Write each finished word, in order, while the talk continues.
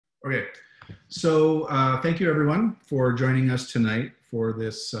Okay, so thank you everyone for joining us tonight for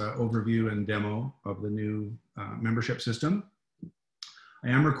this overview and demo of the new membership system. I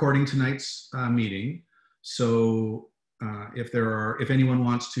am recording tonight's meeting, so if anyone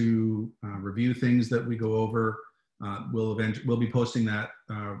wants to review things that we go over, we'll be posting that.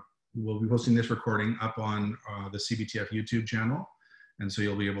 We'll be posting this recording up on the CBTF YouTube channel, and so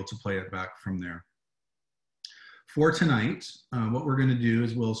you'll be able to play it back from there. For tonight, what we're going to do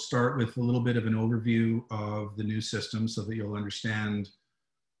is we'll start with a little bit of an overview of the new system so that you'll understand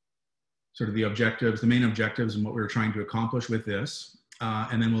sort of the objectives, the main objectives and what we're trying to accomplish with this.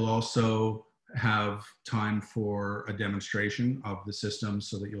 And then we'll also have time for a demonstration of the system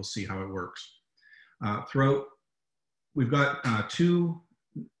so that you'll see how it works. We've got two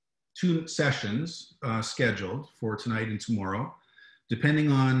sessions scheduled for tonight and tomorrow.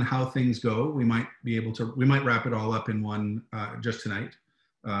 Depending on how things go, we might wrap it all up in one just tonight.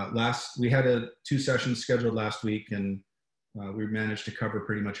 We had two sessions scheduled last week, and we managed to cover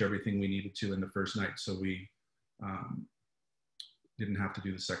pretty much everything we needed to in the first night. So we didn't have to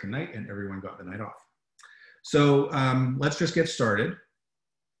do the second night, and everyone got the night off. So let's just get started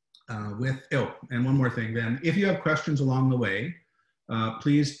and one more thing then. If you have questions along the way,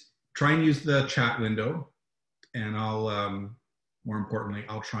 please try and use the chat window, and more importantly,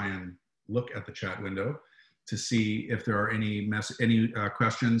 I'll try and look at the chat window to see if there are any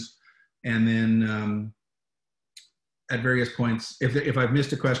questions. And then at various points, if I've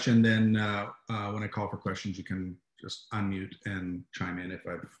missed a question, then when I call for questions, you can just unmute and chime in if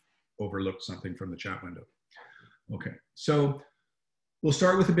I've overlooked something from the chat window. Okay, so we'll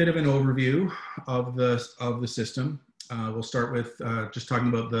start with a bit of an overview of the system. We'll start with just talking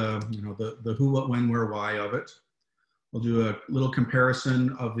about the who, what, when, where, why of it. We'll do a little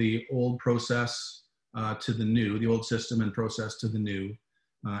comparison of the old process to the new, the old system and process to the new.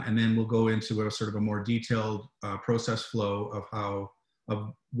 And then we'll go into a sort of a more detailed process flow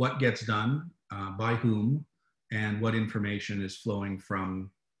of what gets done by whom and what information is flowing from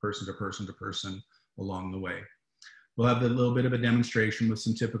person to person to person along the way. We'll have a little bit of a demonstration with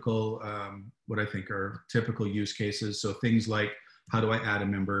some typical, what I think are typical use cases. So things like, how do I add a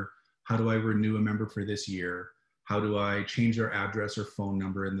member? How do I renew a member for this year? How do I change their address or phone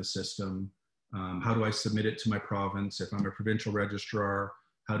number in the system? How do I submit it to my province? If I'm a provincial registrar,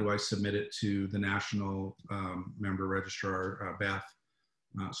 how do I submit it to the national member registrar, Beth,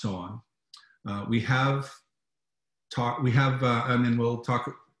 so on. And then we'll talk,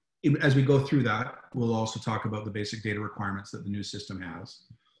 as we go through that, we'll also talk about the basic data requirements that the new system has.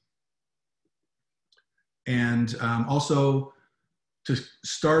 And also, to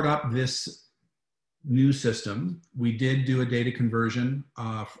start up this new system, we did do a data conversion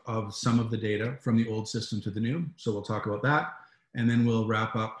of some of the data from the old system to the new. So we'll talk about that, and then we'll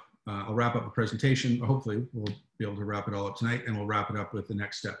wrap up. I'll wrap up the presentation. Hopefully we'll be able to wrap it all up tonight, and we'll wrap it up with the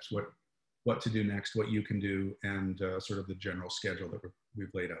next steps, what to do next, what you can do, and sort of the general schedule that we've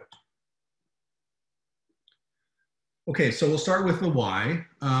laid out. Okay, so we'll start with the why.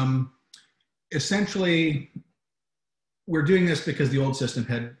 Essentially, we're doing this because the old system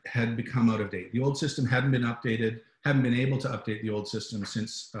had become out of date. The old system hadn't been updated, hadn't been able to update the old system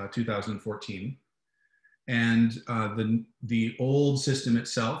since 2014. And the old system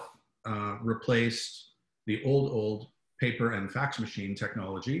itself replaced the old paper and fax machine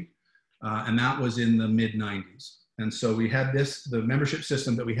technology. And that was in the mid-90s. And so we had the membership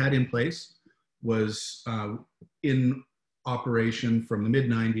system that we had in place was in operation from the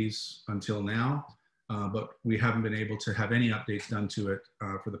mid-90s until now. But we haven't been able to have any updates done to it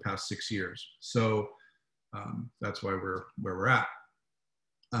for the past 6 years. So that's why we're where we're at.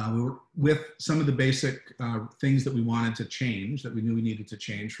 With some of the basic things that we wanted to change, that we knew we needed to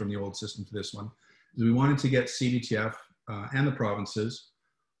change from the old system to this one, is we wanted to get CBTF and the provinces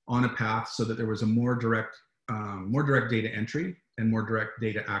on a path so that there was a more direct data entry and more direct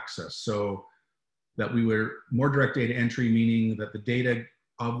data access. So that we were more direct data entry, meaning that the data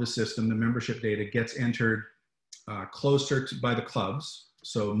of the system, the membership data, gets entered closer by the clubs,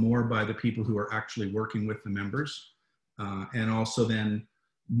 so more by the people who are actually working with the members, and also then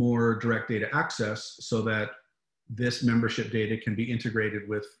more direct data access so that this membership data can be integrated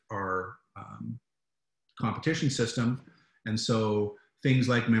with our competition system. And so things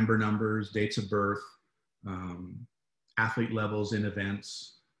like member numbers, dates of birth, athlete levels in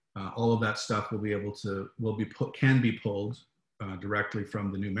events, all of that stuff can be pulled directly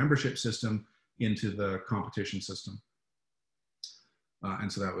from the new membership system into the competition system.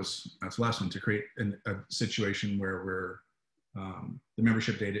 And so that's the last one, to create a situation where the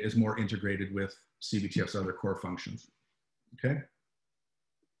membership data is more integrated with CBTF's other core functions. Okay.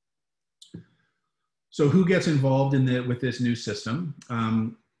 So who gets involved with this new system?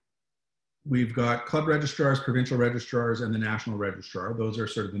 We've got club registrars, provincial registrars, and the national registrar. Those are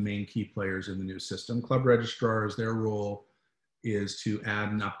sort of the main key players in the new system. Club registrars, their role is to add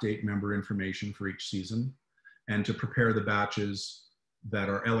and update member information for each season and to prepare the batches that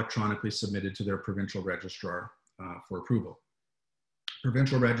are electronically submitted to their provincial registrar for approval.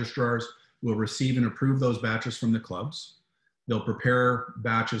 Provincial registrars will receive and approve those batches from the clubs. They'll prepare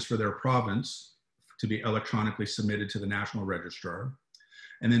batches for their province to be electronically submitted to the national registrar.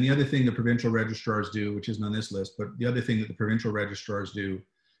 And then the other thing the provincial registrars do, which isn't on this list, but the other thing that the provincial registrars do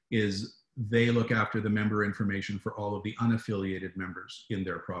is they look after the member information for all of the unaffiliated members in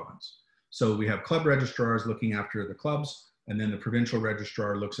their province. So we have club registrars looking after the clubs, and then the provincial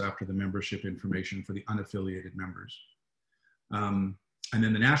registrar looks after the membership information for the unaffiliated members. And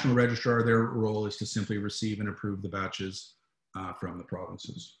then the national registrar, their role is to simply receive and approve the batches from the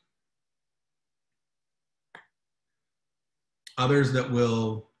provinces. Others that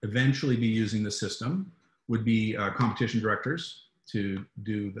will eventually be using the system would be competition directors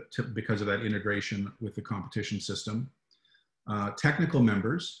because of that integration with the competition system. Technical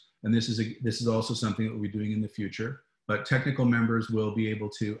members, and this is also something that we'll be doing in the future, but technical members will be able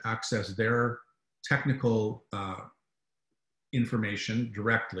to access their technical information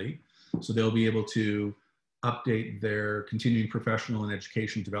directly. So they'll be able to update their continuing professional and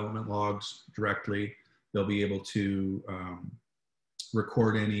education development logs directly. They'll be able to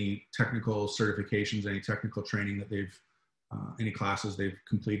record any technical certifications, any technical training that any classes they've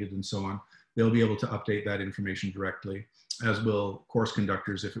completed and so on. They'll be able to update that information directly, as will course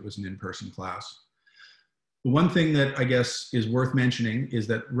conductors if it was an in-person class. The one thing that I guess is worth mentioning is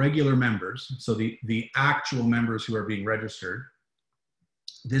that regular members, so the actual members who are being registered,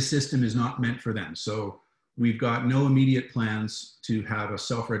 this system is not meant for them. So we've got no immediate plans to have a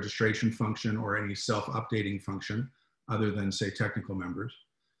self-registration function or any self-updating function other than, say, technical members.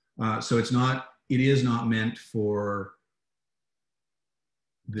 So it is not meant for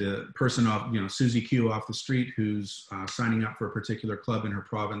the person off, Susie Q off the street who's signing up for a particular club in her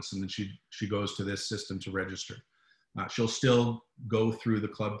province, and then she goes to this system to register. She'll still go through the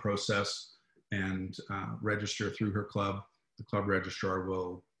club process and register through her club. The club registrar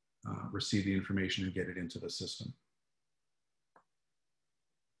will receive the information and get it into the system.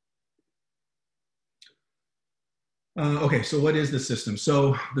 Okay, so what is the system?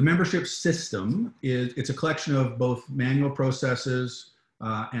 So the membership system it's a collection of both manual processes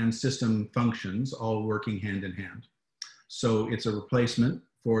and system functions all working hand in hand. So it's a replacement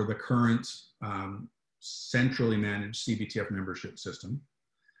for the current centrally managed CBTF membership system.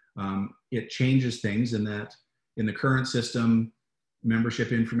 It changes things in that in the current system,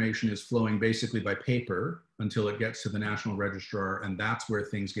 membership information is flowing basically by paper until it gets to the national registrar, and that's where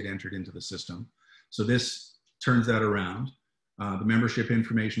things get entered into the system. So this turns that around. The membership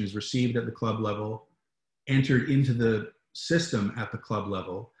information is received at the club level, entered into the system at the club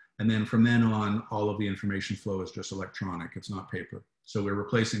level, and then from then on, all of the information flow is just electronic. It's not paper. So we're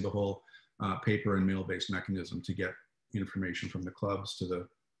replacing the whole paper and mail-based mechanism to get information from the clubs to the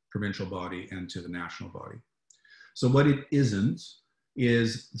provincial body and to the national body. So what it isn't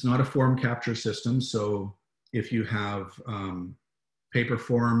is it's not a form capture system. So if you have paper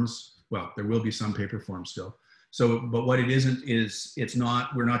forms, well, there will be some paper forms still. So, but what it isn't is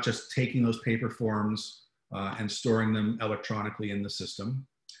we're not just taking those paper forms and storing them electronically in the system.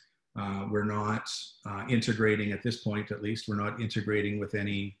 We're not integrating, at this point at least, we're not integrating with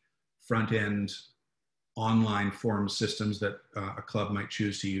any front-end online form systems that a club might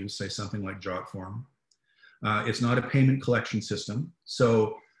choose to use, say something like JotForm. It's not a payment collection system.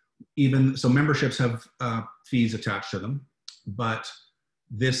 So memberships have fees attached to them, but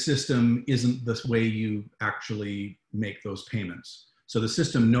this system isn't the way you actually make those payments. So the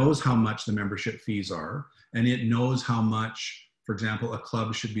system knows how much the membership fees are, and it knows how much, for example, a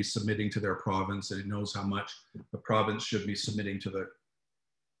club should be submitting to their province, and it knows how much the province should be submitting to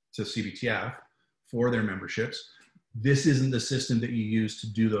CBTF for their memberships. This isn't the system that you use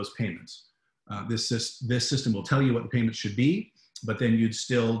to do those payments. This system will tell you what the payments should be, but then you'd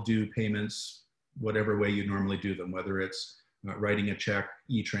still do payments whatever way you normally do them, whether it's writing a check,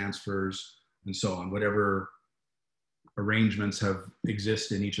 e-transfers, and so on, whatever arrangements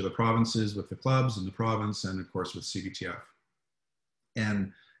exist in each of the provinces with the clubs in the province, and of course with CBTF.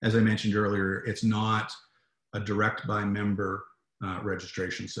 And as I mentioned earlier, it's not a direct by member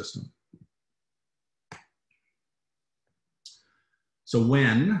registration system. So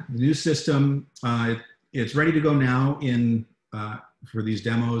when the new system, it's ready to go now for these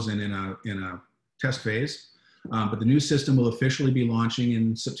demos and in a test phase. But the new system will officially be launching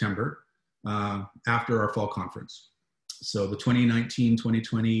in September. after our fall conference. So the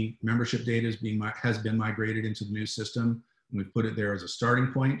 2019-2020 membership data has been migrated into the new system, and we've put it there as a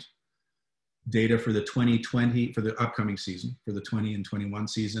starting point. Data for the 2020, for the upcoming season, for the 20 and 21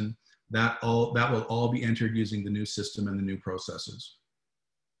 season, that will all be entered using the new system and the new processes.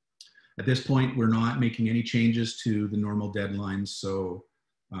 At this point, we're not making any changes to the normal deadlines. So,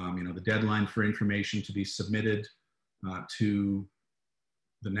 the deadline for information to be submitted to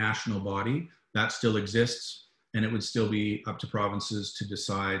the national body, that still exists, and it would still be up to provinces to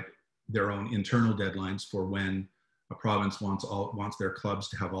decide their own internal deadlines for when a province wants their clubs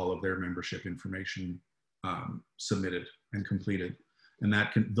to have all of their membership information submitted and completed. And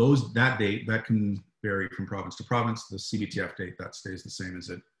that date can vary from province to province. The CBTF date, that stays the same as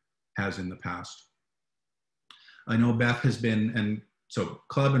it has in the past. I know Beth has been, and so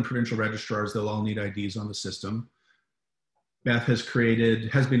club and provincial registrars, they'll all need IDs on the system. Beth has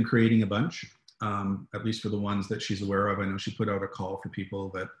been creating a bunch, at least for the ones that she's aware of. I know she put out a call for people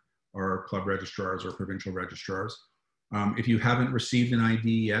that are club registrars or provincial registrars. If you haven't received an ID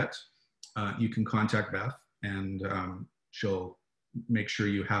yet, you can contact Beth, and she'll make sure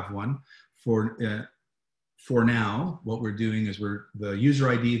you have one. For now, what we're doing is the user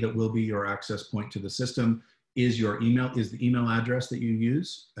ID that will be your access point to the system is the email address that you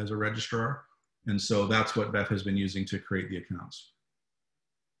use as a registrar. And so that's what Beth has been using to create the accounts.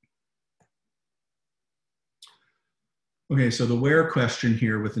 Okay, so the where question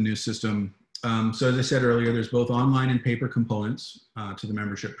here with the new system. So as I said earlier, there's both online and paper components to the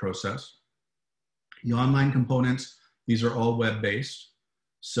membership process. The online components, these are all web-based.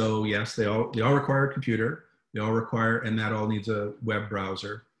 So yes, they all require a computer. They all require, and that all needs a web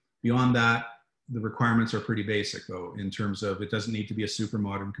browser. Beyond that, the requirements are pretty basic though, in terms of it doesn't need to be a super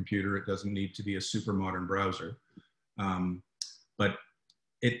modern computer. It doesn't need to be a super modern browser. But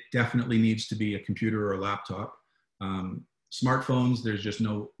it definitely needs to be a computer or a laptop. Smartphones, there's just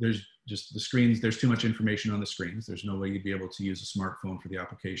the screens, there's too much information on the screens. There's no way you'd be able to use a smartphone for the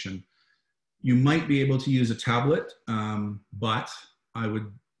application. You might be able to use a tablet, but I would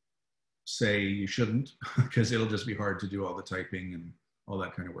say you shouldn't, because it'll just be hard to do all the typing and all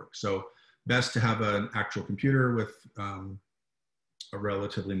that kind of work. So best to have an actual computer with a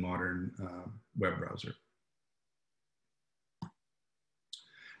relatively modern web browser.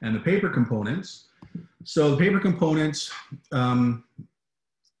 And the paper components. So the paper components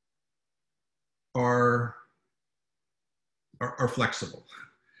are flexible.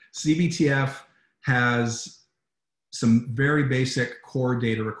 CBTF has some very basic core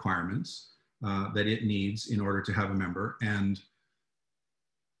data requirements that it needs in order to have a member. And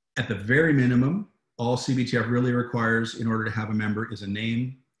at the very minimum, all CBTF really requires in order to have a member is a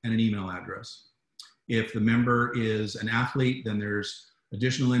name and an email address. If the member is an athlete, then there's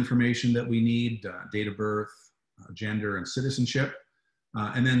additional information that we need, date of birth, gender, and citizenship.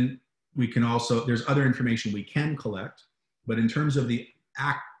 And then we can also, there's other information we can collect, but in terms of the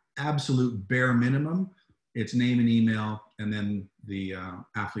absolute bare minimum, it's name and email, and then the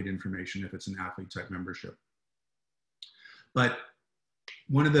athlete information if it's an athlete type membership. But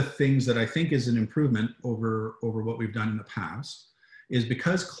one of the things that I think is an improvement over what we've done in the past is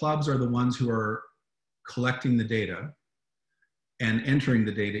because clubs are the ones who are collecting the data and entering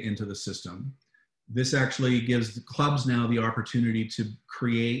the data into the system, this actually gives the clubs now the opportunity to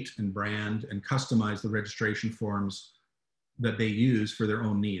create and brand and customize the registration forms that they use for their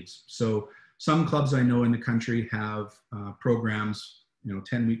own needs. So some clubs I know in the country have programs,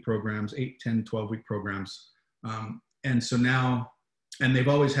 10-week programs, 8, 10, 12-week programs. And so now, and they've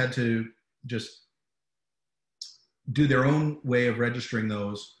always had to just do their own way of registering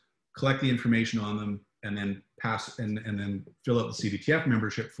those, collect the information on them, and then pass and then fill out the CBTF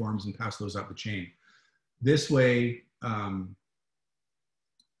membership forms and pass those up the chain. This way, a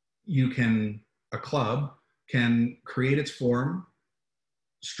club can create its form,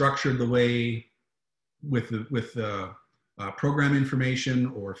 structured the way with the program information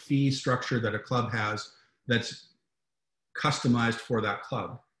or fee structure that a club has that's customized for that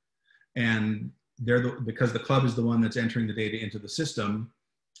club. And because the club is the one that's entering the data into the system,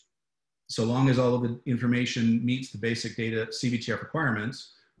 so long as all of the information meets the basic data CBTF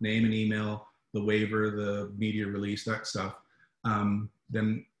requirements, name and email, the waiver, the media release, that stuff,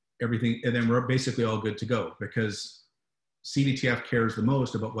 then we're basically all good to go, because CBTF cares the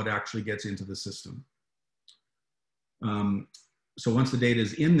most about what actually gets into the system. So once the data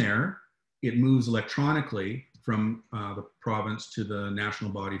is in there, it moves electronically from the province to the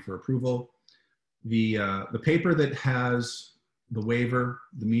national body for approval. The paper that has the waiver,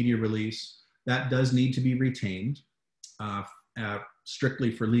 the media release, that does need to be retained.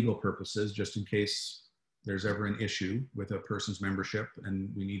 strictly for legal purposes, just in case there's ever an issue with a person's membership, and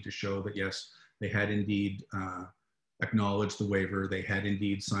we need to show that, yes, they had indeed acknowledged the waiver, they had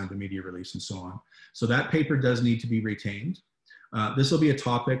indeed signed the media release, and so on. So that paper does need to be retained. This will be a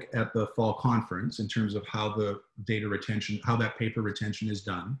topic at the fall conference in terms of how the data retention, how that paper retention is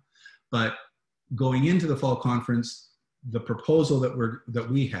done. But going into the fall conference, the proposal that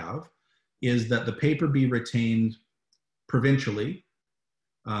we have is that the paper be retained provincially,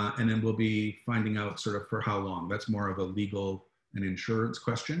 and then we'll be finding out sort of for how long. That's more of a legal and insurance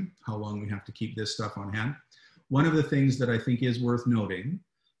question, how long we have to keep this stuff on hand. One of the things that I think is worth noting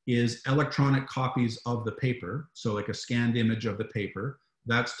is electronic copies of the paper, so like a scanned image of the paper,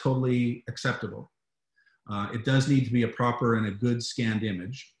 that's totally acceptable. It does need to be a proper and a good scanned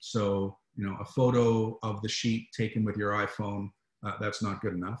image. So, you know, a photo of the sheet taken with your iPhone, that's not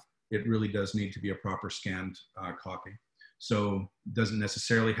good enough. It really does need to be a proper scanned copy. So it doesn't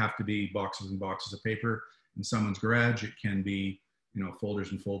necessarily have to be boxes and boxes of paper in someone's garage. It can be, you know,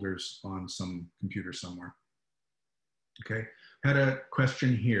 folders and folders on some computer somewhere. Okay, had a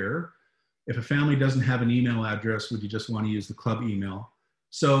question here. If a family doesn't have an email address, would you just want to use the club email?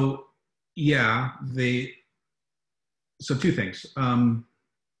 So yeah, so two things. In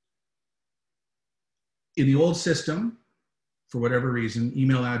the old system, for whatever reason,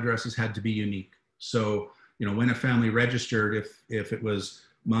 email addresses had to be unique. So, you know, when a family registered, if it was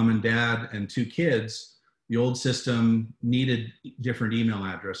mom and dad and 2 kids, the old system needed different email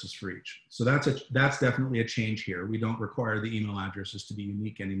addresses for each. So that's definitely a change here. We don't require the email addresses to be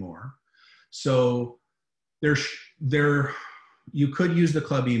unique anymore. So you could use the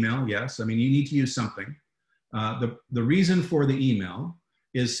club email, yes. I mean, you need to use something. The reason for the email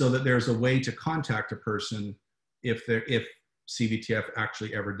is so that there's a way to contact a person if CBTF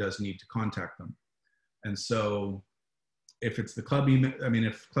actually ever does need to contact them. And so if it's the club email, I mean,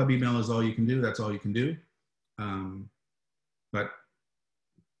 if club email is all you can do, that's all you can do. But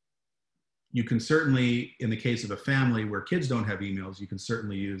you can certainly, in the case of a family where kids don't have emails, you can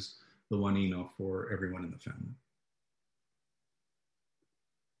certainly use the one email for everyone in the family.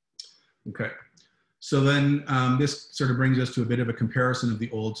 Okay, so then this sort of brings us to a bit of a comparison of the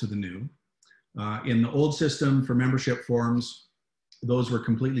old to the new. In the old system for membership forms, those were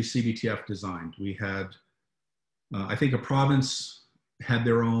completely CBTF designed. We had, I think a province had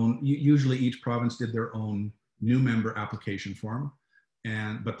their own, usually each province did their own new member application form,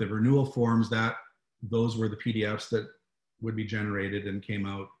 but the renewal forms, those were the PDFs that would be generated and came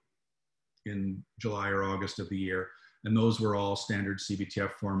out in July or August of the year. And those were all standard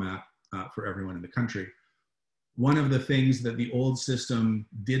CBTF format for everyone in the country. One of the things that the old system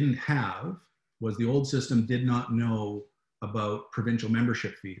didn't have was the old system did not know about provincial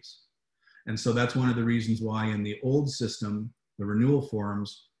membership fees. And so that's one of the reasons why in the old system, the renewal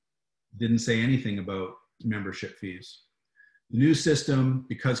forms didn't say anything about membership fees. The new system,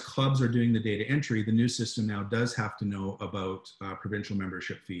 because clubs are doing the data entry, the new system now does have to know about provincial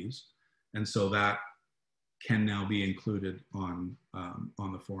membership fees. And so that can now be included on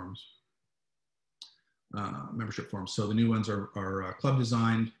the forms, membership forms. So the new ones are club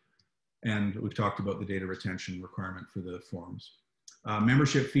designed, and we've talked about the data retention requirement for the forms.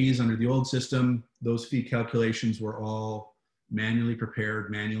 Membership fees under the old system, those fee calculations were all manually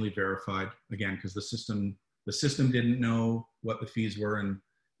prepared, manually verified, again, because the system didn't know what the fees were, and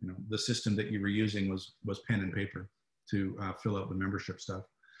you know, the system that you were using was pen and paper to fill out the membership stuff.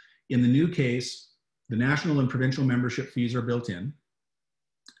 In the new case, the national and provincial membership fees are built in.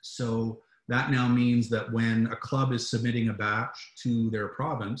 So that now means that when a club is submitting a batch to their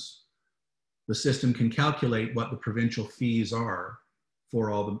province, the system can calculate what the provincial fees are for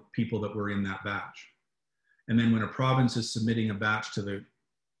all the people that were in that batch. And then when a province is submitting a batch to the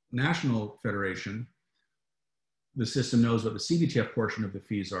national federation, the system knows what the CBTF portion of the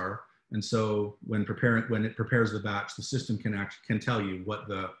fees are. And so when it prepares the batch, the system can tell you what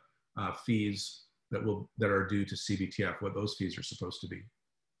the fees that are due to CBTF, what those fees are supposed to be.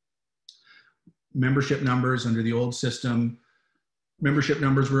 Membership numbers under the old system, membership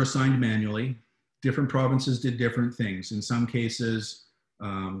numbers were assigned manually. Different provinces did different things. In some cases,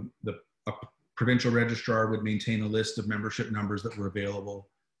 a provincial registrar would maintain a list of membership numbers that were available,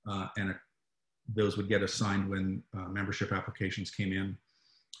 and those would get assigned when membership applications came in.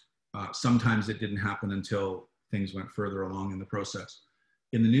 Sometimes it didn't happen until things went further along in the process.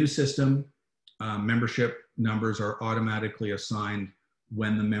 In the new system, membership numbers are automatically assigned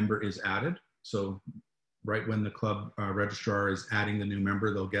when the member is added. So right when the club registrar is adding the new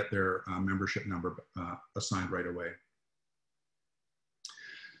member, they'll get their membership number assigned right away.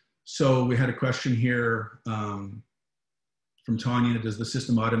 So we had a question here from From Tanya, does the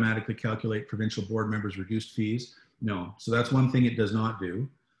system automatically calculate provincial board members' reduced fees? No. So that's one thing it does not do.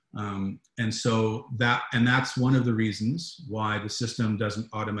 And that's one of the reasons why the system doesn't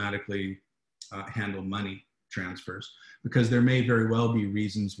automatically handle money transfers, because there may very well be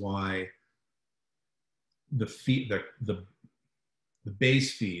reasons why the fee, the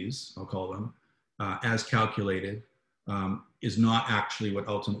base fees, I'll call them, as calculated, is not actually what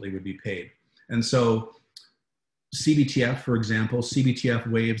ultimately would be paid. And so CBTF, for example,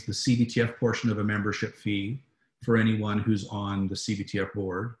 CBTF waives the CBTF portion of a membership fee for anyone who's on the CBTF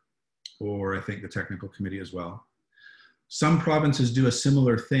board, or I think the technical committee as well. Some provinces do a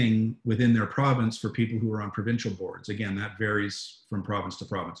similar thing within their province for people who are on provincial boards. Again, that varies from province to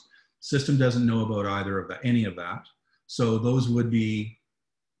province. System doesn't know about either of that, any of that. So those would be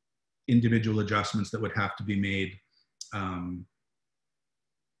individual adjustments that would have to be made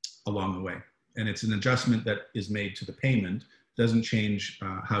along the way. And it's an adjustment that is made to the payment, doesn't change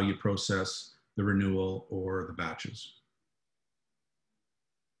how you process the renewal or the batches.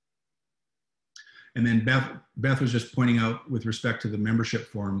 And then Beth was just pointing out with respect to the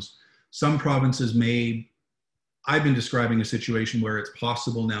membership forms, some provinces may, I've been describing a situation where it's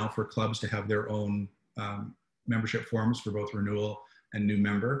possible now for clubs to have their own membership forms for both renewal and new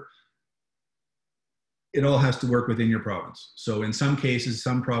member. It all has to work within your province. So in some cases,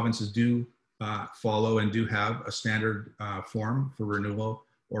 some provinces do follow and do have a standard form for renewal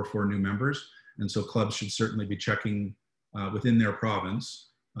or for new members. And so clubs should certainly be checking within their province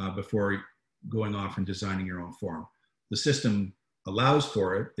before going off and designing your own form. The system allows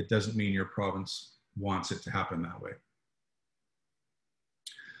for it. It doesn't mean your province wants it to happen that way.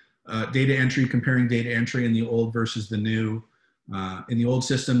 Data entry, comparing data entry in the old versus the new. In the old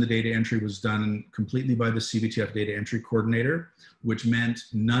system, the data entry was done completely by the CBTF data entry coordinator, which meant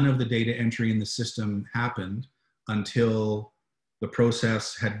none of the data entry in the system happened until the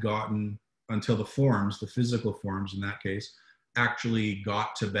process had gotten, until the forms, the physical forms in that case, actually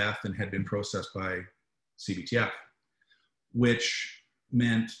got to Beth and had been processed by CBTF, which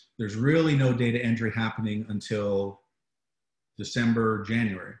meant there's really no data entry happening until December,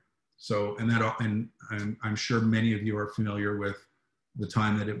 January. So, and I'm sure many of you are familiar with the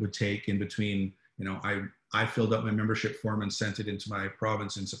time that it would take in between, you know, I filled out my membership form and sent it into my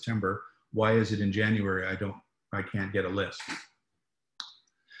province in September. Why is it in January? I can't get a list.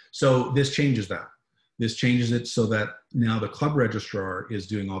 So this changes that. This changes it so that now the club registrar is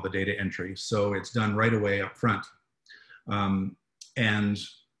doing all the data entry. So it's done right away up front. And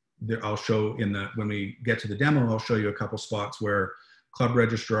there, I'll show when we get to the demo, I'll show you a couple spots where club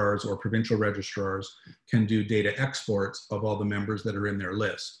registrars or provincial registrars can do data exports of all the members that are in their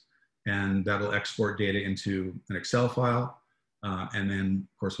list. And that'll export data into an Excel file. And then,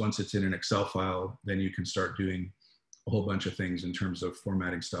 of course, once it's in an Excel file, then you can start doing a whole bunch of things in terms of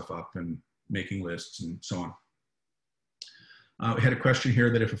formatting stuff up and making lists and so on. We had a question here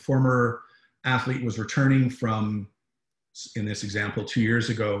that if a former athlete was returning from, in this example, 2 years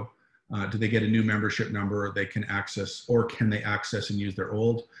ago, do they get a new membership number they can access, or can they access and use their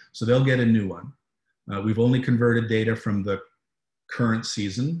old? So they'll get a new one. We've only converted data from the current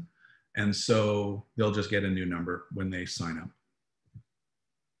season, and so they'll just get a new number when they sign up.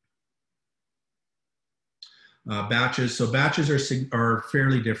 Batches. So batches are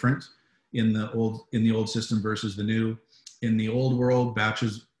fairly different in the old system versus the new. In the old world,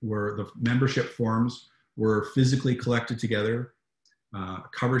 batches were, the membership forms were physically collected together.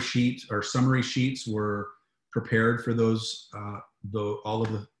 Cover sheet or summary sheets were prepared for those, all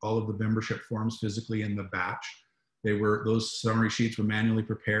of the membership forms physically in the batch. Those summary sheets were manually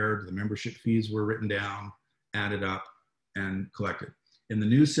prepared. The membership fees were written down, added up, and collected. In the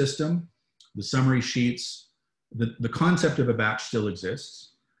new system, the summary sheets, the concept of a batch still exists,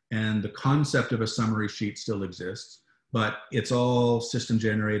 and the concept of a summary sheet still exists, but it's all system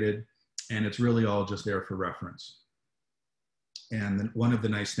generated, and it's really all just there for reference. And then one of the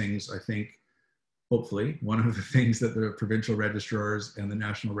nice things, I think, hopefully, one of the things that the provincial registrars and the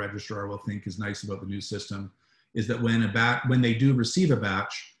national registrar will think is nice about the new system is that when they do receive a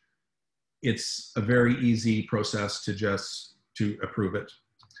batch, it's a very easy process to approve it.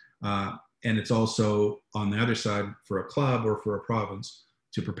 And it's also on the other side for a club or for a province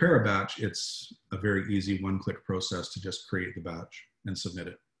to prepare a batch. It's a very easy one-click process to just create the batch and submit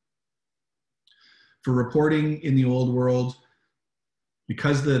it. For reporting in the old world,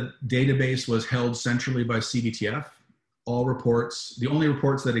 because the database was held centrally by CBTF, all reports, the only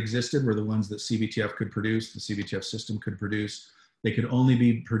reports that existed were the ones that CBTF could produce, the CBTF system could produce. They could only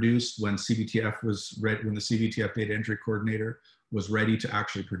be produced when CBTF was ready, when the CBTF data entry coordinator was ready to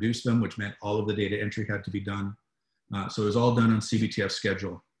actually produce them, which meant all of the data entry had to be done So it was all done on CBTF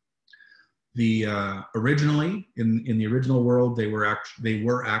schedule. Originally, in the original world, they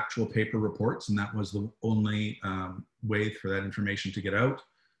were actual paper reports, and that was the only way for that information to get out.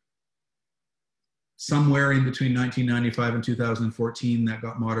 Somewhere in between 1995 and 2014, that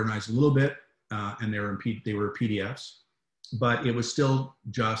got modernized a little bit, and they were PDFs, but it was still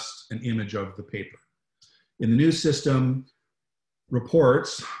just an image of the paper. In the new system,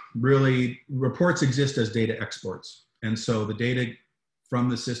 reports exist as data exports, and so the data from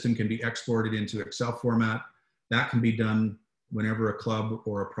the system can be exported into Excel format. That can be done whenever a club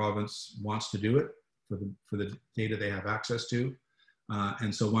or a province wants to do it for the data they have access to.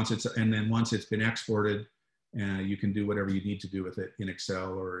 And so once it's been exported, you can do whatever you need to do with it in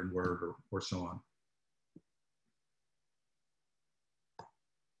Excel or in Word or so on.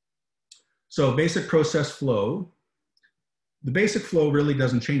 So basic process flow. The basic flow really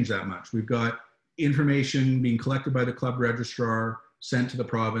doesn't change that much. We've got information being collected by the club registrar, sent to the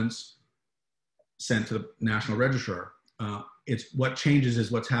province, sent to the national registrar. It's what changes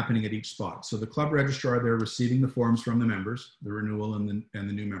is what's happening at each spot. So the club registrar, they're receiving the forms from the members, the renewal and the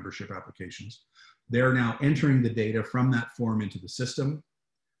new membership applications. They're now entering the data from that form into the system.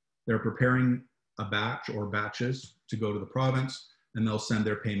 They're preparing a batch or batches to go to the province, and they'll send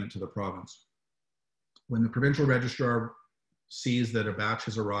their payment to the province. When the provincial registrar sees that a batch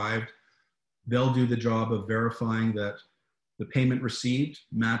has arrived, they'll do the job of verifying that the payment received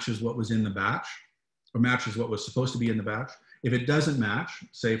matches what was in the batch, or matches what was supposed to be in the batch. If it doesn't match,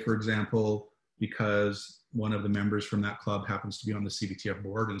 say for example, because one of the members from that club happens to be on the CBTF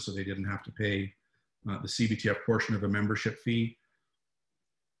board and so they didn't have to pay the CBTF portion of a membership fee,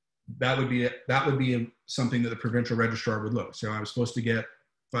 that would be something that the provincial registrar would look. So I was supposed to get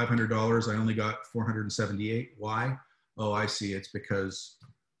 $500, I only got 478. Why? Oh, I see, it's because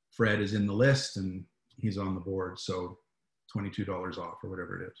Fred is in the list and he's on the board, so $22 off or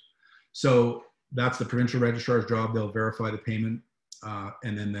whatever it is. So that's the provincial registrar's job. They'll verify the payment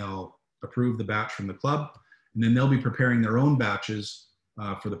and then they'll approve the batch from the club. And then they'll be preparing their own batches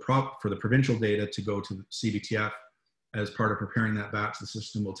for the provincial data to go to the CBTF. As part of preparing that batch, the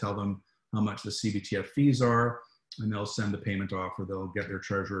system will tell them how much the CBTF fees are, and they'll send the payment off, or they'll get their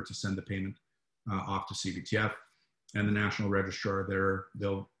treasurer to send the payment off to CBTF. And the national registrar,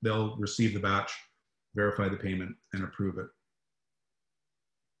 they'll receive the batch, verify the payment, and approve it.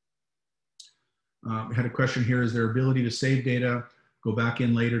 I had a question here, is there ability to save data, go back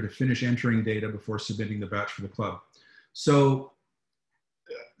in later to finish entering data before submitting the batch for the club? So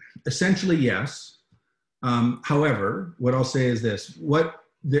essentially, yes. However, what I'll say is this,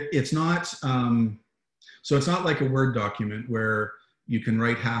 it's not like a Word document where you can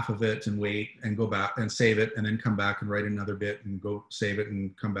write half of it and wait and go back and save it and then come back and write another bit and go save it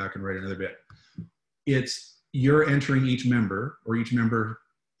and come back and write another bit. You're entering each member or each membership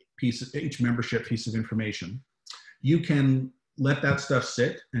piece of information. You can let that stuff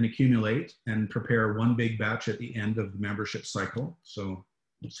sit and accumulate and prepare one big batch at the end of the membership cycle. So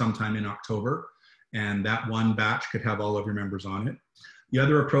sometime in October, and that one batch could have all of your members on it. The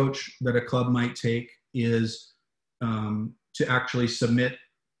other approach that a club might take is to actually submit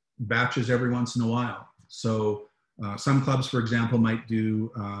batches every once in a while. So some clubs, for example, might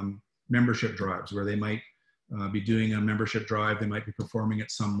do membership drives where they might be doing a membership drive. They might be performing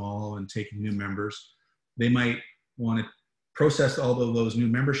at some mall and taking new members. They might want to process all of those new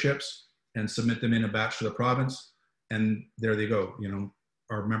memberships and submit them in a batch to the province. And there they go. You know,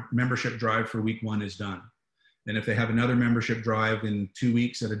 our membership drive for week 1 is done. And if they have another membership drive in 2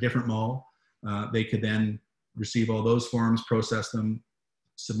 weeks at a different mall, they could then receive all those forms, process them,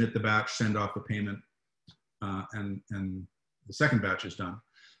 submit the batch, send off the payment, and the second batch is done.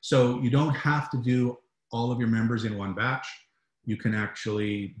 So you don't have to do all of your members in one batch. You can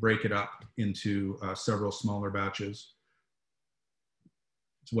actually break it up into several smaller batches.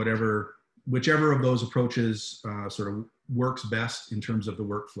 It's whichever of those approaches sort of works best in terms of the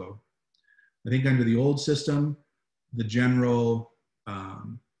workflow. I think under the old system, the general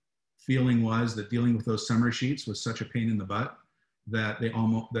feeling was that dealing with those summary sheets was such a pain in the butt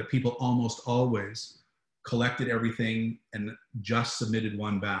that people almost always collected everything and just submitted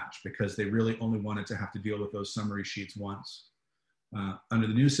one batch because they really only wanted to have to deal with those summary sheets once. Under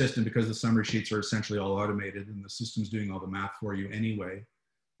the new system, because the summary sheets are essentially all automated and the system's doing all the math for you anyway,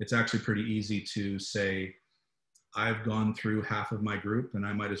 it's actually pretty easy to say, I've gone through half of my group and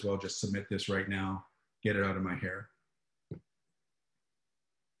I might as well just submit this right now, get it out of my hair.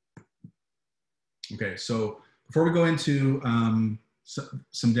 Okay, so before we go into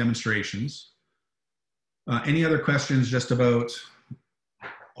some demonstrations, any other questions just about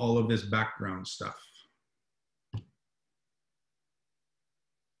all of this background stuff?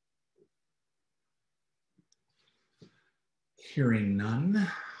 Hearing none,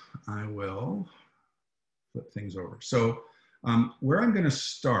 I will flip things over. So where I'm going to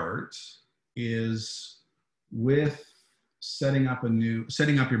start is with setting up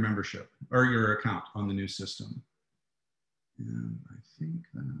your membership or your account on the new system. And I think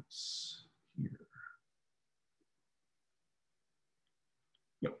that's here.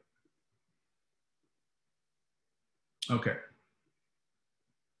 Yep. Okay.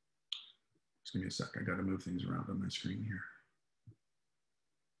 Just give me a sec. I got to move things around on my screen here.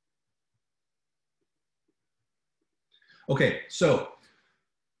 Okay, so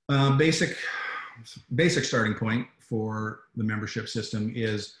basic starting point for the membership system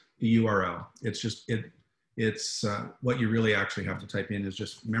is the URL. It's just what you really actually have to type in is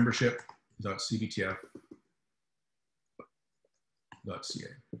just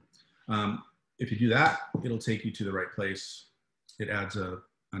membership.cbtf.ca. If you do that, it'll take you to the right place. It adds a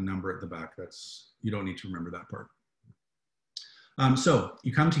number at the back. You don't need to remember that part. So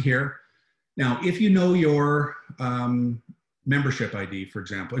you come to here. Now, if you know your membership ID, for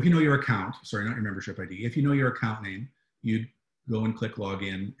example, if you know your account, sorry, not your membership ID, if you know your account name, you'd go and click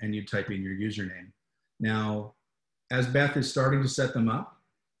login and you'd type in your username. Now, as Beth is starting to set them up,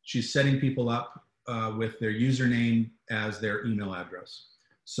 she's setting people up with their username as their email address.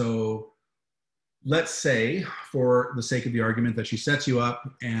 So let's say, for the sake of the argument, that she sets you up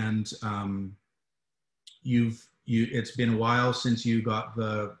and it's been a while since you got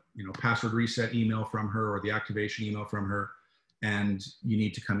the password reset email from her or the activation email from her, and you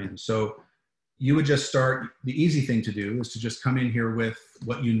need to come in. So you would just start, the easy thing to do is to just come in here with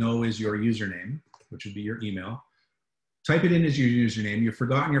what you know is your username, which would be your email. Type it in as your username. You've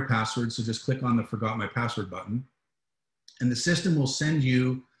forgotten your password, so just click on the Forgot My Password button. And the system will send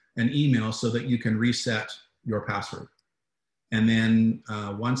you an email so that you can reset your password. And then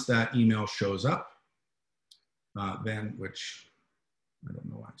once that email shows up, which I don't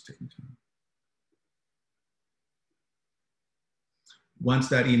know why it's taking time. Once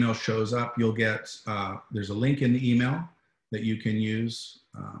that email shows up, you'll get, there's a link in the email that you can use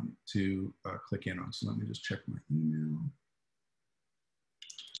to click in on. So let me just check my email.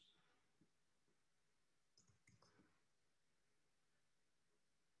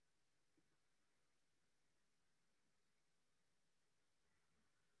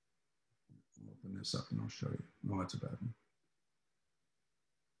 I'll open this up and I'll show you. Oh, that's a bad one.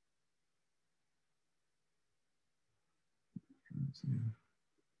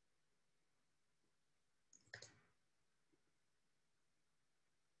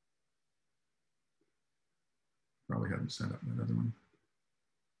 Probably haven't set up that other one.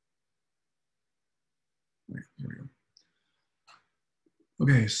 Right, here we go.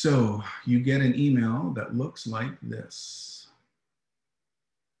 Okay, so you get an email that looks like this.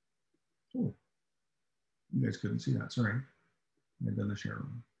 Oh, you guys couldn't see that, sorry. I've done the share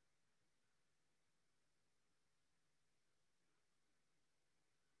wrong.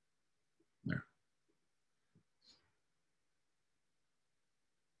 There.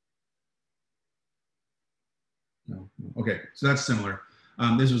 No. Okay, so that's similar.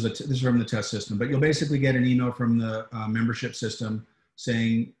 This is from the test system, but you'll basically get an email from the membership system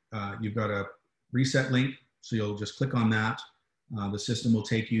saying you've got a reset link. So you'll just click on that. The system will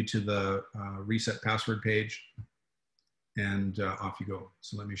take you to the reset password page, and off you go.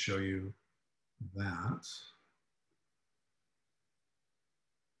 So let me show you that.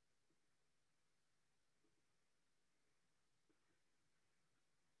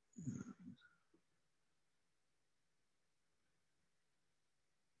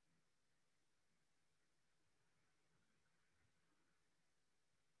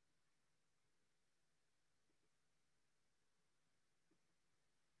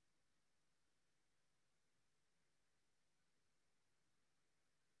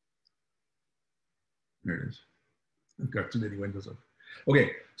 There it is. I've got too many windows open.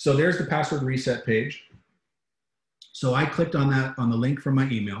 Okay, so there's the password reset page. So I clicked on that, on the link from my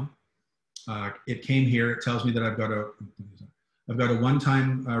email. It came here. It tells me that I've got a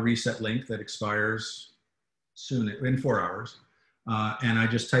one-time reset link that expires soon, in 4 hours. And I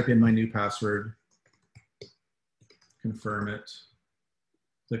just type in my new password, confirm it,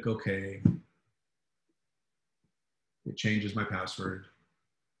 click OK. It changes my password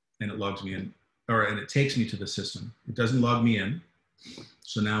and it logs me in. And it takes me to the system. It doesn't log me in.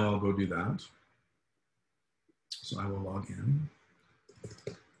 So now I'll go do that. So I will log in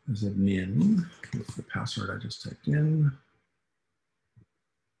as admin with the password I just typed in.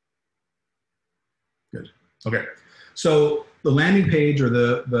 Good. Okay. So the landing page, or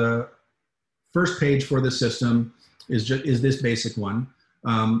the first page for the system is this basic one.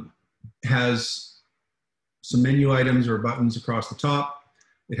 Has some menu items or buttons across the top.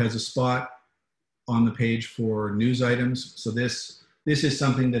 It has a spot on the page for news items. So this is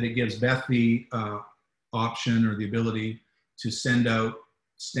something that it gives Beth the option or the ability to send out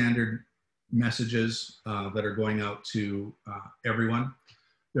standard messages that are going out to everyone.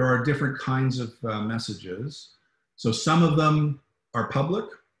 There are different kinds of messages. So some of them are public,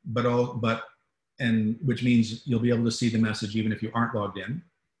 which means you'll be able to see the message even if you aren't logged in.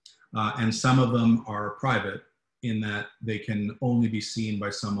 And some of them are private in that they can only be seen by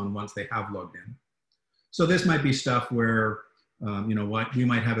someone once they have logged in. So this might be stuff where, you know what, we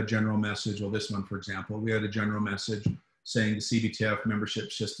might have a general message. Well, this one, for example, we had a general message saying the CBTF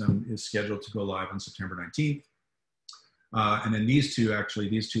membership system is scheduled to go live on September 19th. And then these two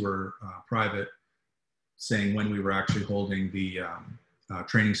are private, saying when we were actually holding the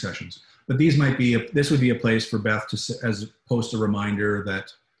training sessions. But these might be, this would be a place for Beth to as post a reminder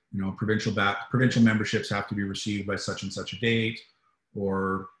that, you know, provincial memberships have to be received by such and such a date,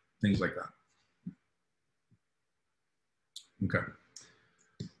 or things like that. Okay.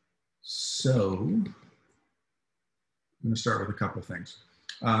 So I'm going to start with a couple of things.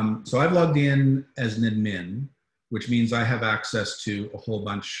 So I've logged in as an admin, which means I have access to a whole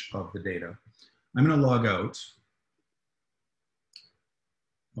bunch of the data. I'm going to log out.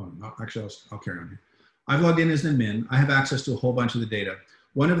 Oh, no, actually, I'll carry on here. I've logged in as an admin. I have access to a whole bunch of the data.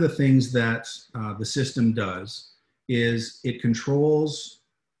 One of the things that the system does is it controls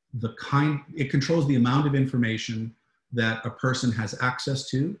the amount of information that a person has access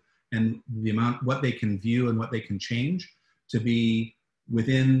to, and the amount, what they can view and what they can change to be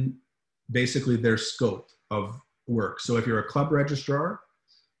within basically their scope of work. So if you're a club registrar,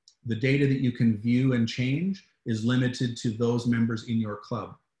 the data that you can view and change is limited to those members in your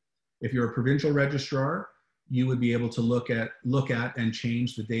club. If you're a provincial registrar, you would be able to look at and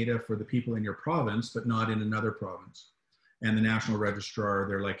change the data for the people in your province, but not in another province. And the national registrar,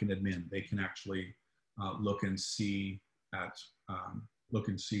 they're like an admin. They can actually look and see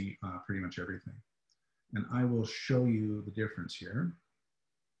pretty much everything. And I will show you the difference here.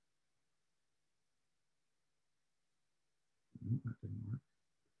 That didn't work.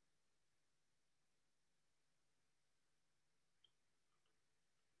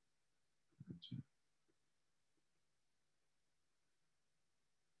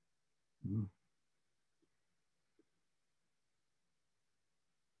 Oh.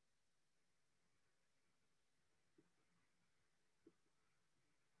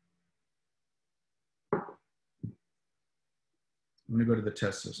 I'm going to go to the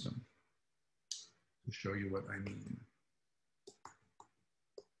test system to show you what I mean.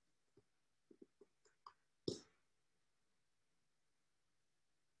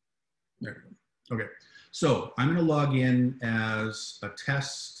 There we go. Okay, so I'm going to log in as a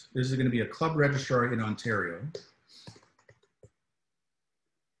test. This is going to be a club registrar in Ontario.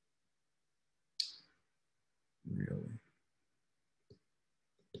 Really?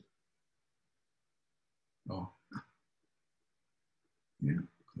 Oh. Yeah,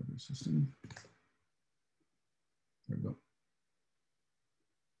 clever system. There we go.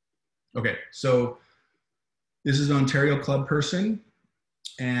 Okay, so this is an Ontario club person,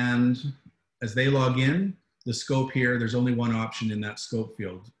 and as they log in, the scope here, there's only one option in that scope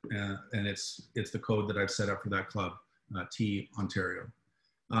field, and it's the code that I've set up for that club, T Ontario.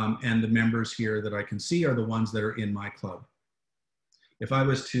 And the members here that I can see are the ones that are in my club. If I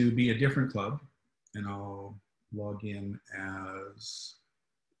was to be a different club, and I'll log in as,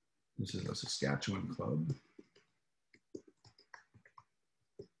 this is a Saskatchewan club.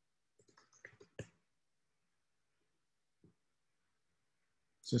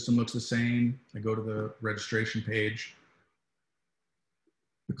 System looks the same. I go to the registration page.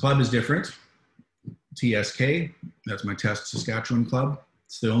 The club is different. TSK, that's my Test Saskatchewan club.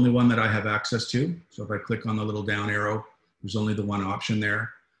 It's the only one that I have access to. So if I click on the little down arrow, there's only the one option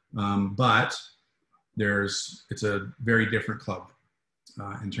there. But it's a very different club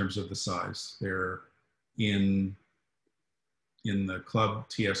in terms of the size. They're in the club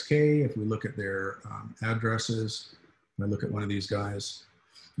TSK. If we look at their addresses, if I look at one of these guys,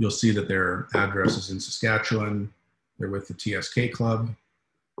 you'll see that their address is in Saskatchewan. They're with the TSK club,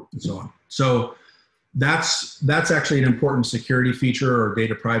 and so on. So that's actually an important security feature or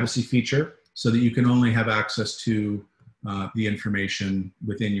data privacy feature, so that you can only have access to the information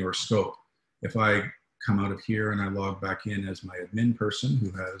within your scope. If I come out of here and I log back in as my admin person who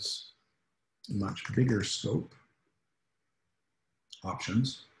has a much bigger scope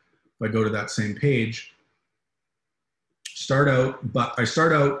options, if I go to that same page, I start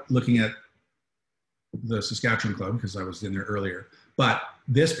out looking at the Saskatchewan club because I was in there earlier, But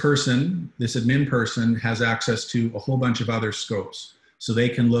this person, this admin person, has access to a whole bunch of other scopes. So they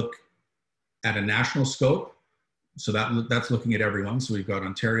can look at a national scope. So that's looking at everyone. So we've got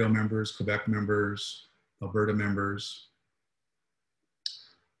Ontario members, Quebec members, Alberta members.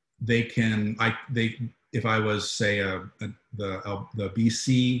 They can, if I was, say, the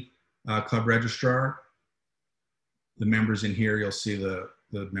BC club registrar, the members in here, you'll see the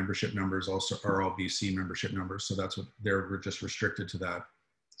membership numbers also are all BC membership numbers. So that's what we're just restricted to that.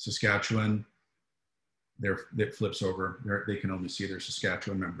 Saskatchewan, it flips over. They can only see their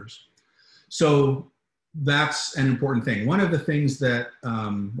Saskatchewan members. So that's an important thing. One of the things that,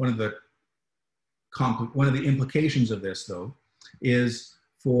 one of the implications of this, though, is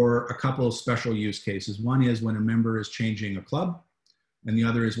for a couple of special use cases. One is when a member is changing a club, and the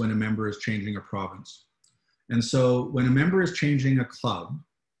other is when a member is changing a province. And so when a member is changing a club,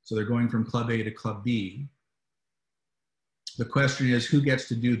 so they're going from Club A to Club B, the question is, who gets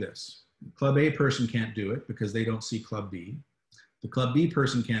to do this? The Club A person can't do it because they don't see Club B. The Club B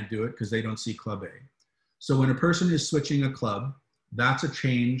person can't do it because they don't see Club A. So when a person is switching a club, that's a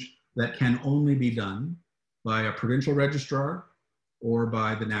change that can only be done by a provincial registrar or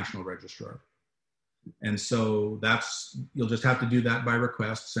by the national registrar. And so you'll just have to do that by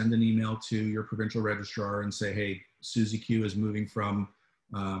request. Send an email to your provincial registrar and say, hey, Susie Q is moving from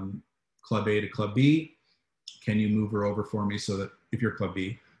Club A to Club B. Can you move her over for me so that, if you're Club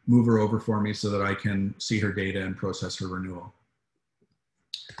B, move her over for me so that I can see her data and process her renewal.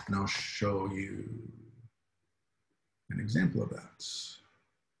 And I'll show you an example of that. Let's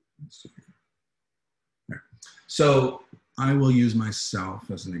see. There. So I will use myself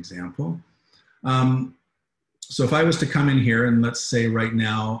as an example. So if I was to come in here and let's say right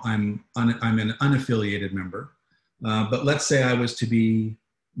now I'm an unaffiliated member, but let's say I was to be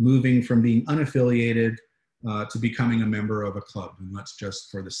moving from being unaffiliated to becoming a member of a club. And let's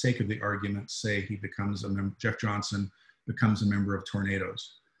just, for the sake of the argument, say he becomes a member, Jeff Johnson becomes a member of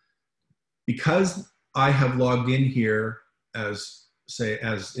Tornadoes. Because I have logged in here as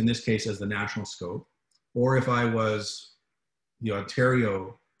in this case, as the national scope, or if I was the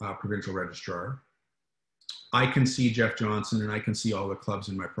Ontario provincial registrar, I can see Jeff Johnson and I can see all the clubs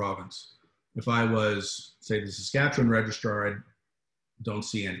in my province. If I was, say, the Saskatchewan registrar, I don't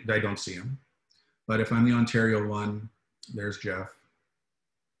see him. But if I'm the Ontario one, there's Jeff.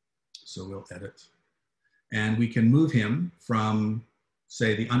 So we'll edit. And we can move him from,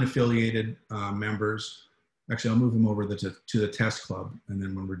 say, the unaffiliated members. Actually, I'll move him over to the test club. And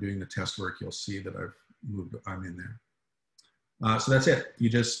then when we're doing the test work, you'll see that I'm in there. So that's it. You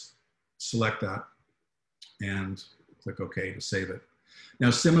just select that and click OK to save it. Now,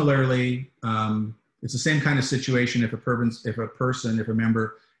 similarly, it's the same kind of situation if a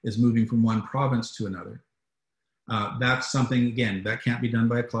member is moving from one province to another. That's something, again, that can't be done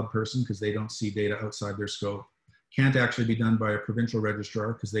by a club person because they don't see data outside their scope. Can't actually be done by a provincial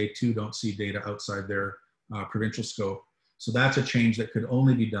registrar because they too don't see data outside their provincial scope. So that's a change that could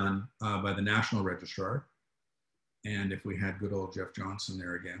only be done by the national registrar. And if we had good old Jeff Johnson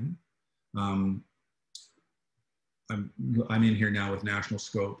there again, I'm in here now with national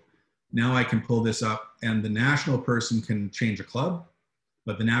scope. Now I can pull this up and the national person can change a club,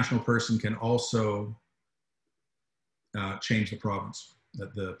 but the national person can also change the province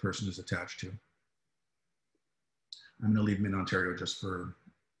that the person is attached to. I'm gonna leave them in Ontario just for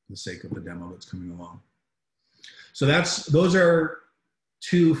the sake of the demo that's coming along. So those are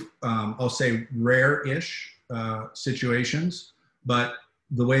two, I'll say rare-ish situations, but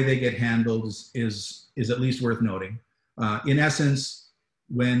the way they get handled is at least worth noting. In essence,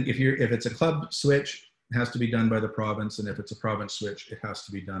 if it's a club switch, it has to be done by the province, and if it's a province switch, it has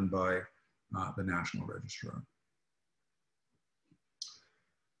to be done by the national registrar.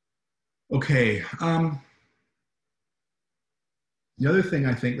 Okay. The other thing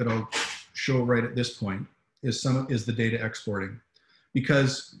I think that I'll show right at this point is the data exporting,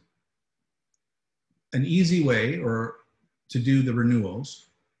 because an easy way to do the renewals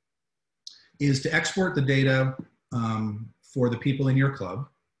is to export the data for the people in your club.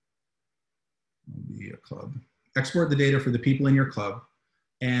 Export the data for the people in your club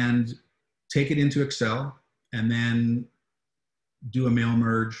and take it into Excel and then do a mail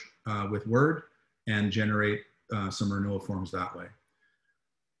merge with Word and generate some renewal forms that way.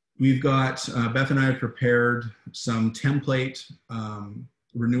 We've got, Beth and I have prepared some template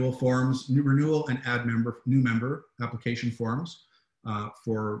renewal forms, renewal and add new member application forms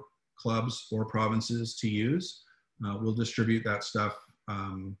for clubs or provinces to use. We'll distribute that stuff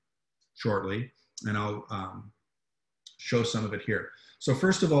shortly, and I'll show some of it here. So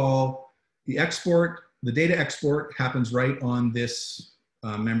first of all, the export the data export happens right on this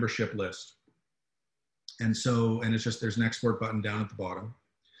membership list. And so, and it's just, there's an export button down at the bottom.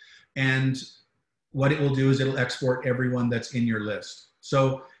 And what it will do is it'll export everyone that's in your list.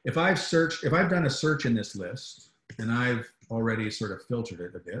 So if I've done a search in this list, and I've already sort of filtered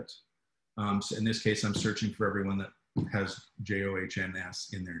it a bit. So in this case, I'm searching for everyone that has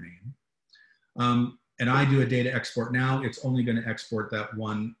JOHNS in their name. And I do a data export now, it's only going to export that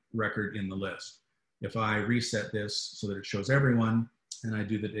one record in the list. If I reset this so that it shows everyone, and I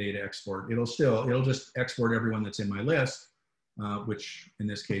do the data export, it'll just export everyone that's in my list, which in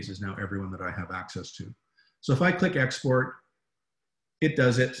this case is now everyone that I have access to. So if I click export, it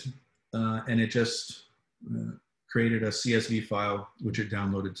does it, and it just created a CSV file, which it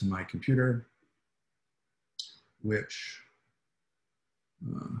downloaded to my computer, which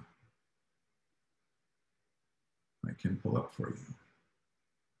I can pull up for you.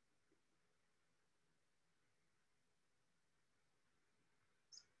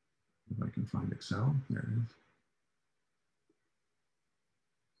 If I can find Excel, there it is.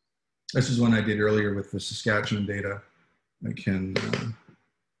 This is one I did earlier with the Saskatchewan data. I can,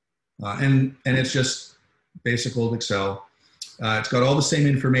 and it's just basic old Excel. It's got all the same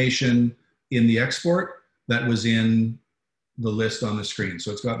information in the export that was in the list on the screen.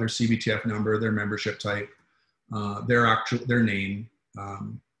 So it's got their CBTF number, their membership type, their name,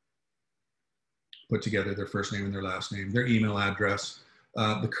 put together their first name and their last name, their email address,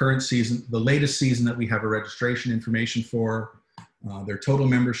 the current season, the latest season that we have a registration information for, their total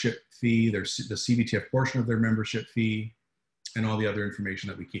membership fee, the CBTF portion of their membership fee, and all the other information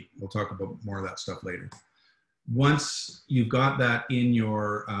that we keep. We'll talk about more of that stuff later. Once you've got that in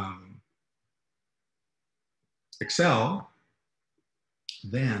your Excel,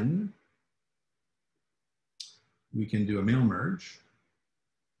 then we can do a mail merge.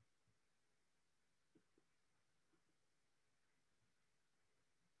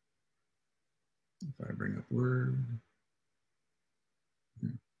 If I bring up Word.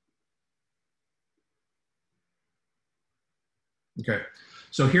 Okay,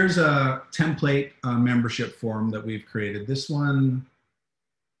 so here's a template membership form that we've created. This one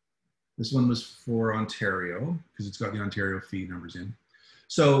was for Ontario because it's got the Ontario fee numbers in.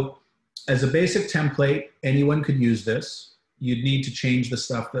 So as a basic template, anyone could use this. You'd need to change the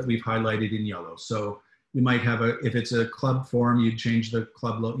stuff that we've highlighted in yellow. So you might have if it's a club form, you'd change the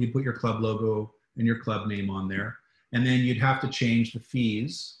club logo, you'd put your club logo and your club name on there. And then you'd have to change the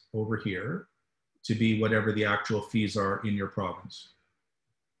fees over here to be whatever the actual fees are in your province.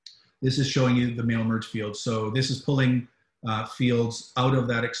 This is showing you the mail merge field. So this is pulling fields out of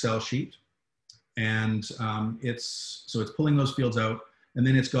that Excel sheet. And it's pulling those fields out, and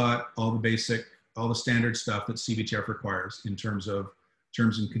then it's got all the standard stuff that CBTF requires in terms of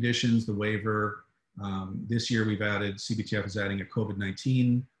terms and conditions, the waiver. This year we've added, CBTF is adding a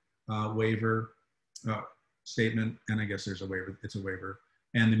COVID-19 waiver statement, and I guess there's a waiver, it's a waiver,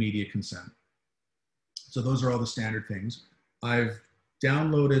 and the media consent. So those are all the standard things. I've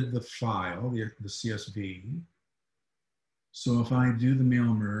downloaded the file, the CSV. So if I do the mail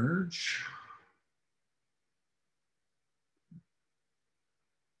merge,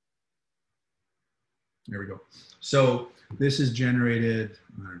 there we go. So this is generated,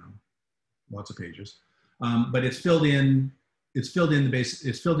 I don't know, lots of pages, but it's filled in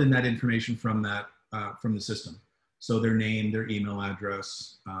that information from from the system. So their name, their email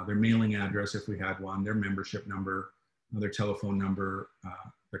address, their mailing address if we had one, their membership number, their telephone number,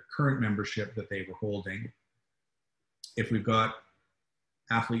 the current membership that they were holding. If we've got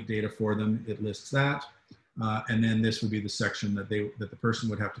athlete data for them, it lists that. And then this would be the section that the person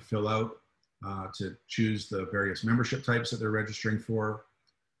would have to fill out to choose the various membership types that they're registering for.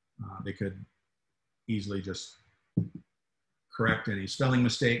 They could easily just correct any spelling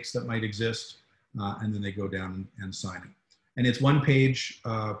mistakes that might exist, and then they go down and sign it. And it's one page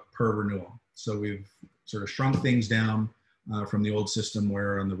per renewal. So we've sort of shrunk things down from the old system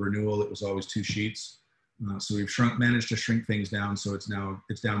where on the renewal it was always 2 sheets. So we've managed to shrink things down, so it's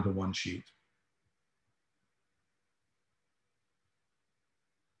down to 1 sheet.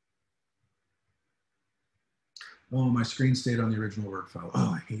 Oh, my screen stayed on the original Word file.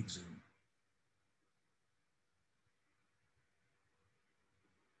 Oh, I hate Zoom.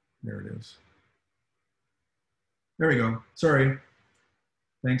 There it is. There we go. Sorry.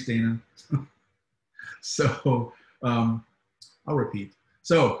 Thanks, Dana. So I'll repeat.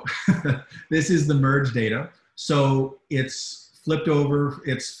 So this is the merge data. So it's flipped over,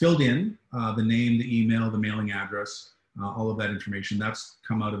 it's filled in the name, the email, the mailing address, all of that information. That's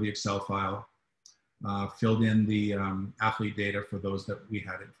come out of the Excel file. Filled in the athlete data for those that we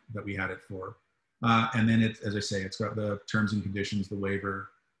had it for. And then it, as I say, it's got the terms and conditions, the waiver,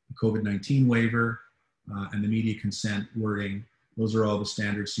 the COVID-19 waiver, and the media consent wording. Those are all the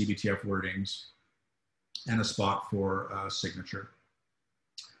standard CBTF wordings, and a spot for signature.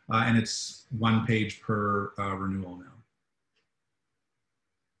 And it's 1 page per renewal now.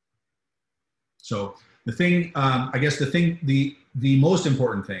 So the thing, I guess the most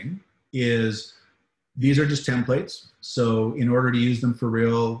important thing is these are just templates. So in order to use them for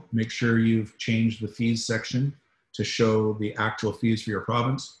real, make sure you've changed the fees section to show the actual fees for your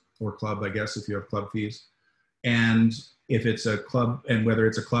province or club, I guess, if you have club fees. And if it's a club, and whether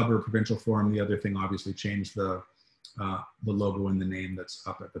it's a club or a provincial form, the other thing, obviously change the logo and the name that's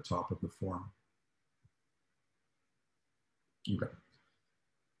up at the top of the form. Okay.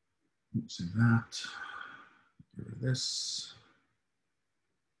 Oops, and that. Get rid of this.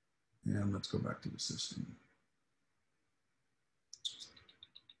 And let's go back to the system.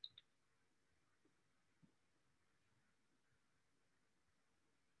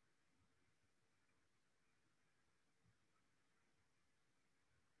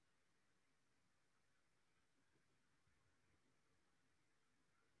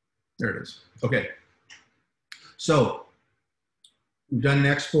 There it is. Okay. So we've done an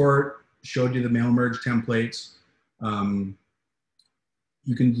export, showed you the mail merge templates.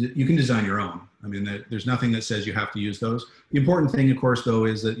 You can design your own. I mean, there's nothing that says you have to use those. The important thing, of course, though,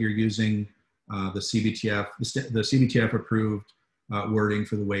 is that you're using the CBTF, the CBTF approved wording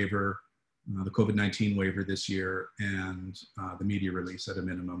for the waiver, the COVID-19 waiver this year, and the media release at a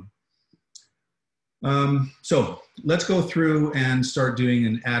minimum. So let's go through and start doing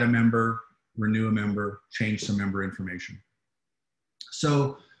an add a member, renew a member, change some member information.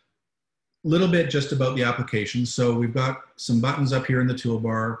 So a little bit just about the application. So we've got some buttons up here in the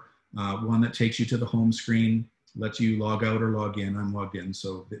toolbar. One that takes you to the home screen, lets you log out or log in. I'm logged in,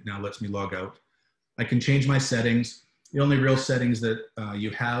 so it now lets me log out. I can change my settings. The only real settings that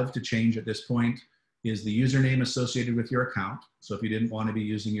you have to change at this point is the username associated with your account. So if you didn't want to be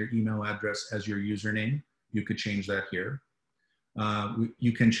using your email address as your username, you could change that here.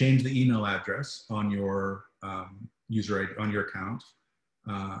 You can change the email address on your user ID, on your account.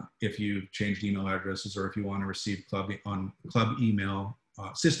 If you've changed email addresses, or if you want to receive club email,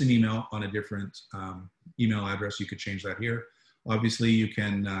 system email on a different email address, you could change that here. Obviously, you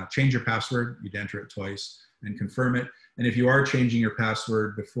can change your password. You'd enter it twice and confirm it. And if you are changing your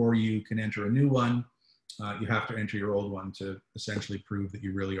password before you can enter a new one, you have to enter your old one to essentially prove that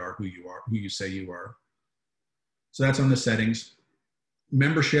you really are, who you say you are. So that's on the settings.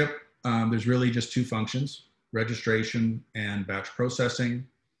 Membership, there's really just 2 functions: registration and batch processing.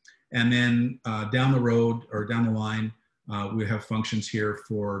 And then down the road, or down the line, we have functions here,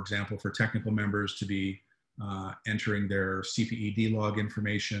 for example, for technical members to be entering their CPED log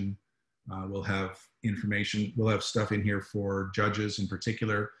information. We'll have stuff in here for judges in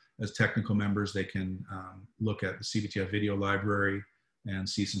particular. As technical members, they can look at the CBTF video library and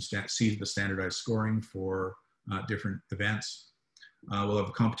see the standardized scoring for different events. We'll have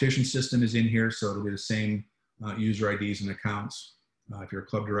a competition system is in here, so it'll be the same user IDs and accounts. If you're a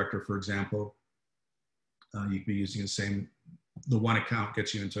club director, for example, you could be using the one account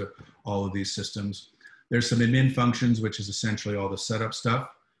gets you into all of these systems. There's some admin functions, which is essentially all the setup stuff.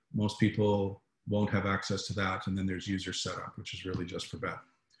 Most people won't have access to that. And then there's user setup, which is really just for Beth.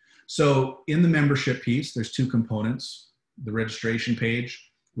 So in the membership piece, there's 2 components: the registration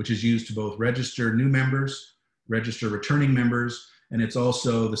page, which is used to both register new members, register returning members, and it's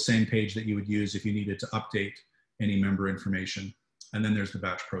also the same page that you would use if you needed to update any member information. And then there's the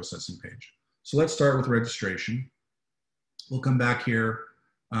batch processing page. So let's start with registration. We'll come back here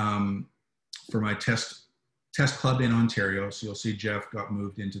for my test club in Ontario. So you'll see Jeff got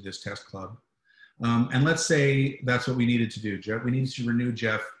moved into this test club. And let's say that's what we needed to do. We needed to renew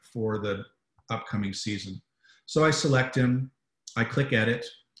Jeff for the upcoming season. So I select him, I click edit,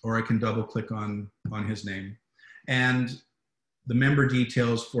 or I can double click on his name. And the member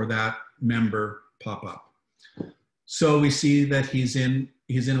details for that member pop up. So we see that he's in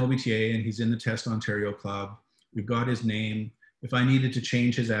OBTA and he's in the Test Ontario Club. We've got his name. If I needed to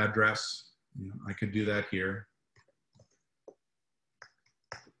change his address, I could do that here.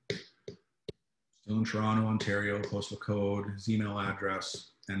 Still in Toronto, Ontario, postal code, his email address,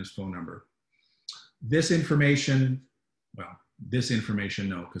 and his phone number. This information, no,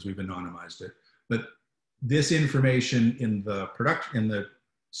 because we've anonymized it. But this information in the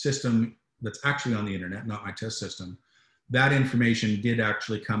system that's actually on the internet, not my test system, that information did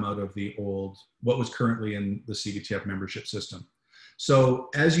actually come out of the old, what was currently in the CBTF membership system. So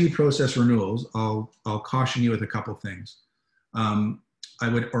as you process renewals, I'll caution you with a couple things. I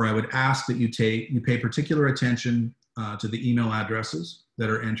would ask that you pay particular attention to the email addresses that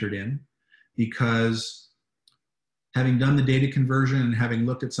are entered in, because having done the data conversion and having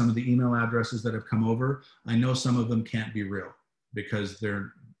looked at some of the email addresses that have come over, I know some of them can't be real because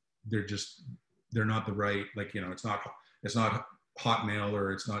they're not the right, like, you know, it's not Hotmail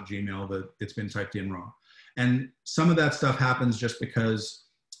or it's not Gmail, that it's been typed in wrong. And some of that stuff happens just because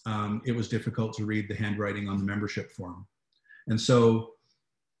it was difficult to read the handwriting on the membership form. And so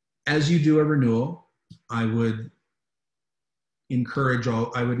as you do a renewal, I would encourage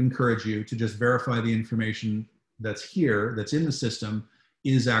you to just verify the information that's here, that's in the system,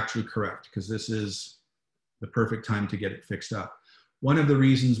 is actually correct, because this is the perfect time to get it fixed up. One of the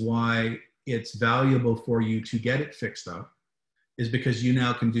reasons why it's valuable for you to get it fixed up is because you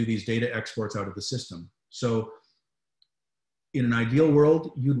now can do these data exports out of the system. So in an ideal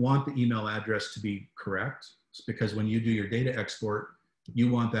world, you'd want the email address to be correct. It's because when you do your data export, you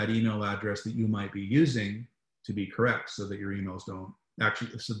want that email address that you might be using to be correct, so that your emails so the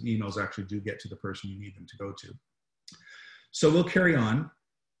emails actually do get to the person you need them to go to. So we'll carry on.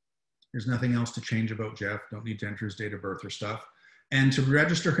 There's nothing else to change about Jeff. Don't need to enter his date of birth or stuff. And to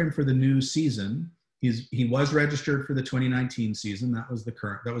register him for the new season, he was registered for the 2019 season. That was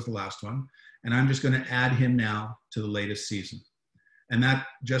the last one. And I'm just going to add him now to the latest season. And that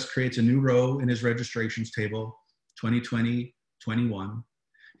just creates a new row in his registrations table, 2020-21.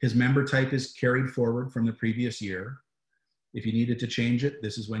 His member type is carried forward from the previous year. If you needed to change it,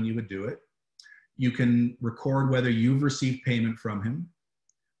 this is when you would do it. You can record whether you've received payment from him,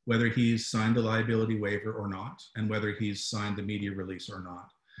 whether he's signed the liability waiver or not, and whether he's signed the media release or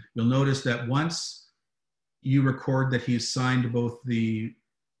not. You'll notice that once you record that he's signed both the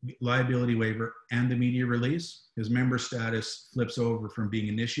liability waiver and the media release, his member status flips over from being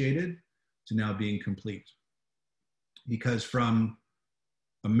initiated to now being complete. Because from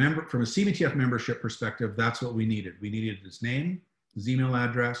a CBTF membership perspective, that's what we needed. We needed his name, his email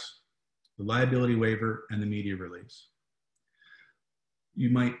address, the liability waiver, and the media release. You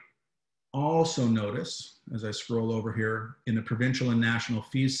might also notice, as I scroll over here, in the provincial and national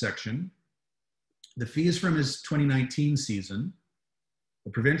fees section, the fees from his 2019 season,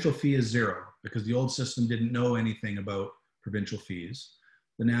 the provincial fee is 0 because the old system didn't know anything about provincial fees.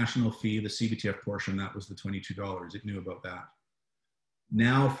 The national fee, the CBTF portion, that was the $22. It knew about that.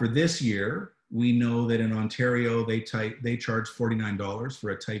 Now for this year, we know that in Ontario, they charge $49 for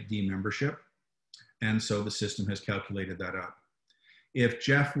a Type D membership. And so the system has calculated that up. If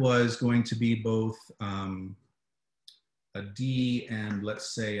Jeff was going to be both a D and,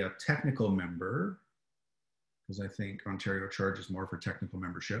 let's say, a technical member, because I think Ontario charges more for technical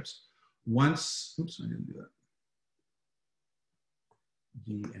memberships, oops, I didn't do that.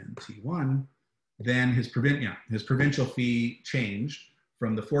 D and T1, then his provincial fee changed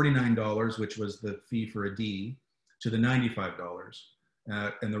from the $49, which was the fee for a D, to the $95.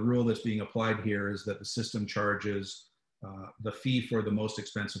 And the rule that's being applied here is that the system charges the fee for the most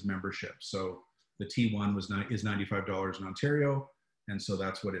expensive membership. So the T1 is $95 in Ontario, and so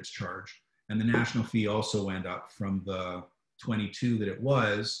that's what it's charged. And the national fee also went up from the 22 that it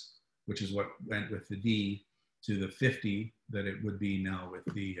was, which is what went with the D, to the 50 that it would be now with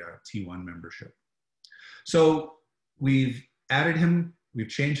the T1 membership. So we've added him, we've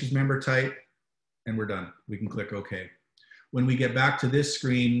changed his member type, and we're done. We can click OK. When we get back to this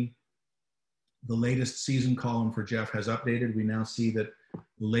screen, the latest season column for Jeff has updated. We now see that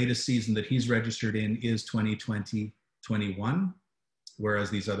the latest season that he's registered in is 2020-21, whereas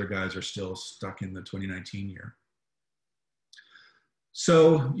these other guys are still stuck in the 2019 year.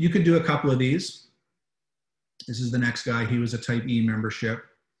 So you could do a couple of these. This is the next guy. He was a Type E membership.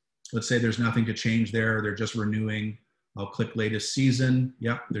 Let's say there's nothing to change there. They're just renewing. I'll click latest season.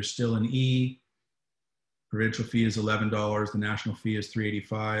 Yep, there's still an E. Provincial fee is $11. The national fee is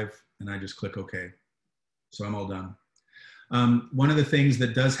 $385. And I just click OK. So I'm all done. One of the things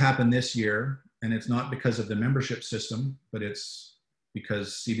that does happen this year, and it's not because of the membership system, but it's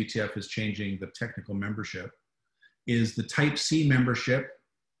because CBTF is changing the technical membership, is the Type C membership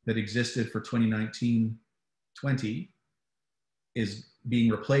that existed for 2019-20 is being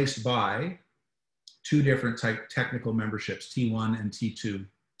replaced by two different type technical memberships, T1 and T2.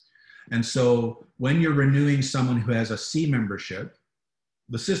 And so when you're renewing someone who has a C membership,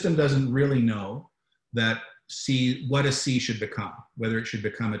 the system doesn't really know that what a C should become, whether it should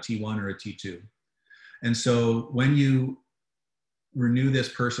become a T1 or a T2. And so when you renew this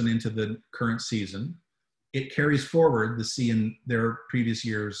person into the current season, it carries forward the C in their previous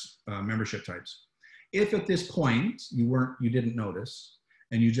year's membership types. If at this point you didn't notice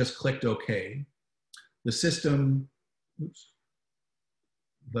and you just clicked OK, the system, oops,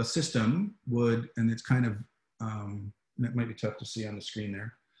 the system would, and it's kind of, it might be tough to see on the screen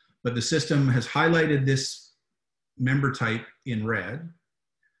there, but the system has highlighted this member type in red,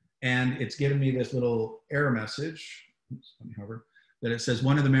 and it's given me this little error message, that it says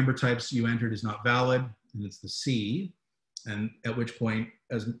one of the member types you entered is not valid, and it's the C, and at which point,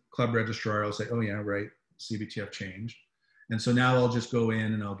 as club registrar, I'll say, oh yeah, right, CBTF changed. And so now I'll just go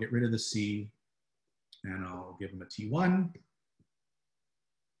in and I'll get rid of the C, and I'll give them a T1.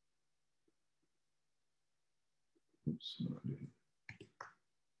 Oops, what am I doing?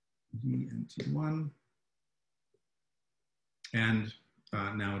 D and T1. And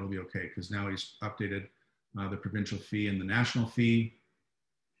now it'll be okay, because now he's updated the provincial fee and the national fee.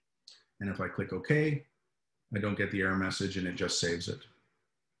 And if I click OK, I don't get the error message, and it just saves it.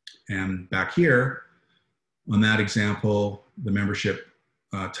 And back here, on that example, the membership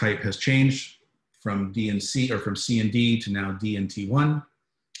type has changed from D and C, or from C and D to now D and T1,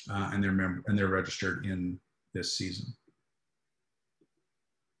 and they're registered in this season.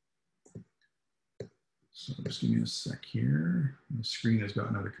 So just give me a sec here. The screen has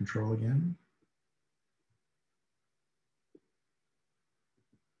gotten out of control again.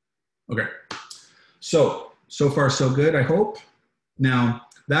 Okay, so far so good, I hope. Now,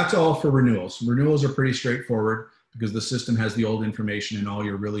 that's all for renewals. Renewals are pretty straightforward because the system has the old information, and all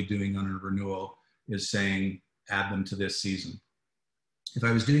you're really doing on a renewal is saying, add them to this season. If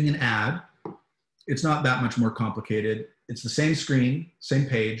I was doing an ad, it's not that much more complicated. It's the same screen, same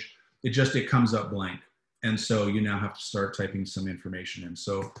page, it comes up blank. And so you now have to start typing some information in.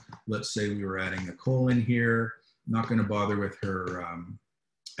 So let's say we were adding Nicole in here. I'm not gonna bother with her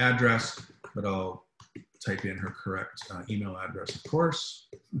address, but I'll type in her correct email address, of course.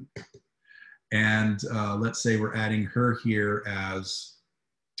 And let's say we're adding her here as,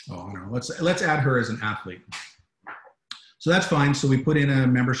 oh no, let's add her as an athlete. So that's fine. So we put in a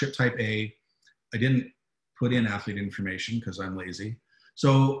membership type A. I didn't put in athlete information because I'm lazy.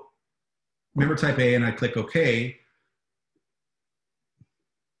 So member type A, and I click OK.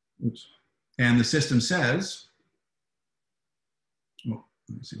 Oops. And the system says, oh,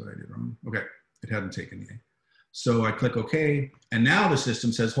 let me see what I did wrong. Okay, it hadn't taken the A. So I click OK, and now the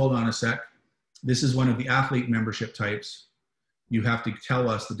system says, hold on a sec. This is one of the athlete membership types. You have to tell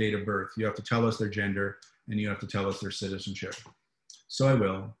us the date of birth. You have to tell us their gender, and you have to tell us their citizenship. So I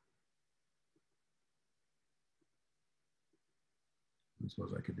will. I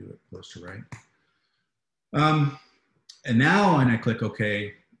suppose I could do it close to right. And now when I click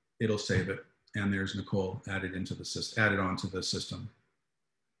OK, it'll save it. And there's Nicole added into the system, added onto the system.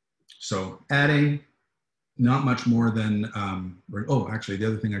 So adding, not much more than, oh, actually the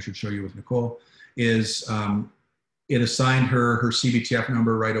other thing I should show you with Nicole is it assigned her CBTF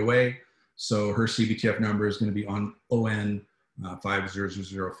number right away. So her CBTF number is going to be on ON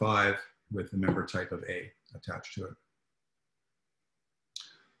 50005 with the member type of A attached to it.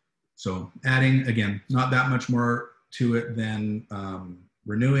 So adding, again, not that much more to it than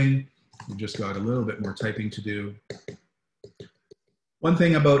renewing. We've just got a little bit more typing to do. One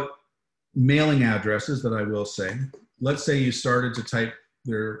thing about mailing addresses that I will say, let's say you started to type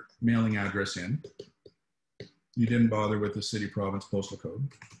their mailing address in. You didn't bother with the city, province, postal code.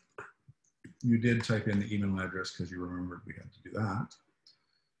 You did type in the email address because you remembered we had to do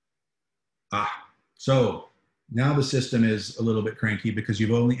that. So now the system is a little bit cranky because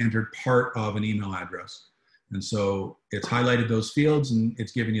you've only entered part of an email address. And so it's highlighted those fields and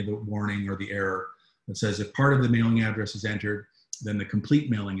it's giving you the warning or the error that says if part of the mailing address is entered, then the complete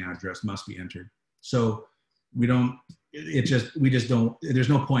mailing address must be entered. So we don't, we just don't, there's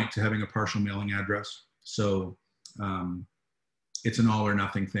no point to having a partial mailing address. So it's an all or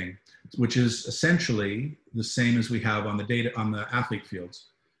nothing thing, which is essentially the same as we have on the data, on the athlete fields.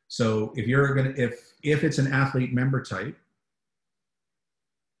 So if you're gonna, if it's an athlete member type,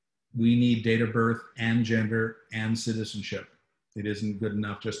 we need date of birth and gender and citizenship. It isn't good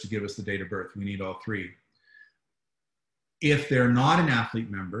enough just to give us the date of birth. We need all three. If they're not an athlete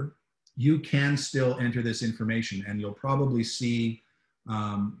member, you can still enter this information, and you'll probably see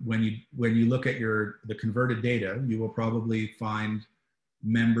when you look at the converted data, you will probably find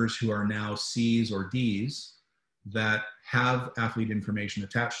members who are now C's or D's that have athlete information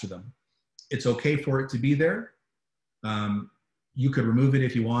attached to them. It's okay for it to be there. You could remove it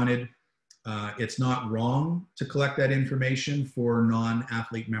if you wanted. It's not wrong to collect that information for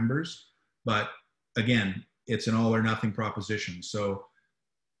non-athlete members, but again, it's an all or nothing proposition. So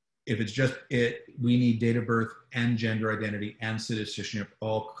if it's just we need date of birth and gender identity and citizenship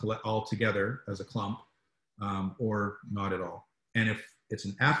all together as a clump, or not at all. And if it's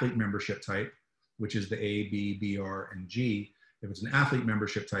an athlete membership type, which is the A, B, BR, and G, If it's an athlete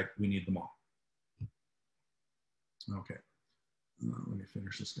membership type, we need them all. Okay, let me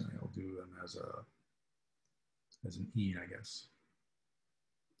finish this guy. I'll do them as an E, I guess.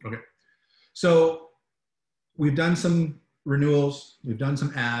 Okay, so we've done some renewals, we've done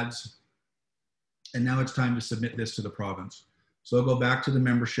some ads, and now it's time to submit this to the province. So I'll go back to the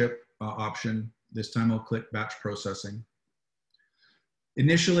membership option. This time I'll click batch processing.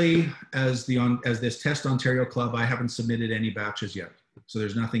 Initially, as this Test Ontario Club, I haven't submitted any batches yet. So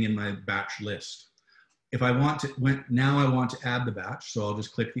there's nothing in my batch list. If I want to, now I want to add the batch, so I'll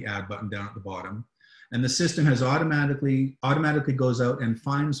just click the add button down at the bottom. And the system has automatically goes out and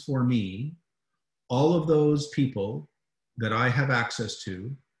finds for me all of those people that I have access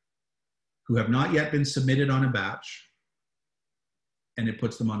to who have not yet been submitted on a batch, and it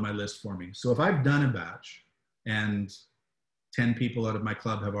puts them on my list for me. So if I've done a batch and 10 people out of my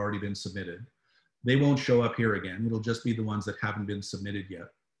club have already been submitted, they won't show up here again. It'll just be the ones that haven't been submitted yet.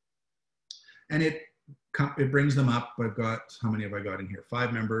 And it brings them up. I've got, how many have I got in here?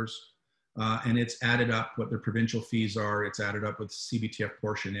 5 members. And it's added up what their provincial fees are. It's added up what the CBTF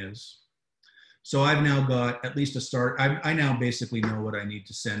portion is. So I've now got at least a start. I now basically know what I need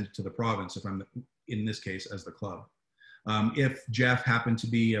to send to the province if I'm, in this case, as the club. If Jeff happened to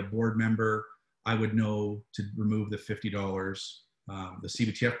be a board member, I would know to remove the $50, the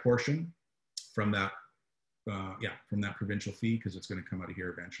CBTF portion from that, from that provincial fee, because it's going to come out of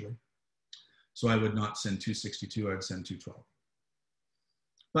here eventually. So I would not send 262, I'd send 212.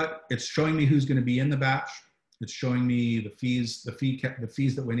 But it's showing me who's going to be in the batch. It's showing me the fees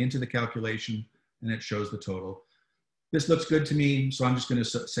that went into the calculation, and it shows the total. This looks good to me, so I'm just going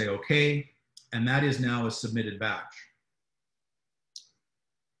to say okay, and that is now a submitted batch.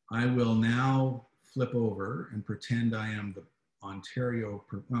 I will now flip over and pretend I am the Ontario,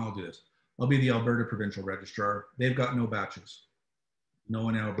 well, I'll do this. I'll be the Alberta Provincial Registrar. They've got no batches. No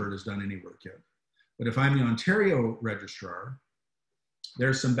one in Alberta has done any work yet. But if I'm the Ontario Registrar,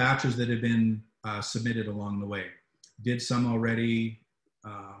 there's some batches that have been submitted along the way. Did some already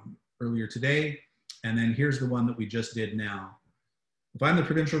earlier today, and then here's the one that we just did now. If I'm the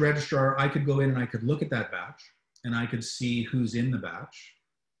Provincial Registrar, I could go in and I could look at that batch, and I could see who's in the batch.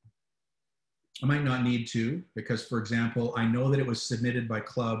 I might not need to, because, for example, I know that it was submitted by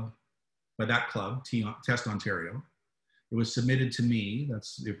that club, Test Ontario. It was submitted to me,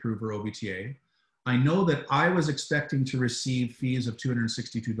 that's the approver OBTA. I know that I was expecting to receive fees of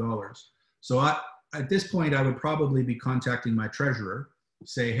 $262. So at this point, I would probably be contacting my treasurer,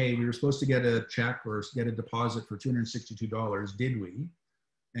 say, hey, we were supposed to get a check or get a deposit for $262, did we?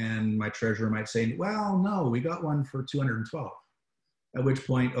 And my treasurer might say, well, no, we got one for $212. At which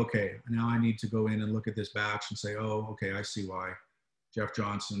point, okay, now I need to go in and look at this batch and say, oh, okay, I see why. Jeff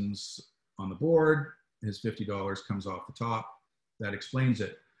Johnson's on the board, his $50 comes off the top. That explains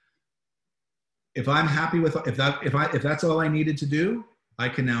it. If I'm happy with, if that's all I needed to do, I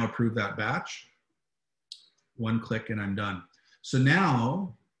can now approve that batch. One click and I'm done. So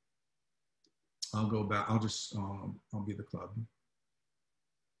now I'll go back, I'll be the club.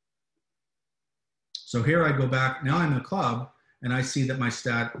 So here I go back, now I'm the club, and I see that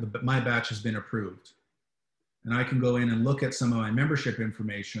my batch has been approved. And I can go in and look at some of my membership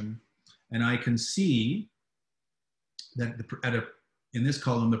information, and I can see that in this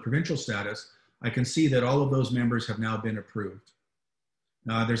column, the provincial status, I can see that all of those members have now been approved.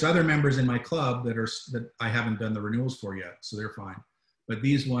 There's other members in my club that I haven't done the renewals for yet, so they're fine. But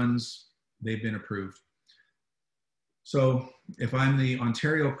these ones, they've been approved. So if I'm the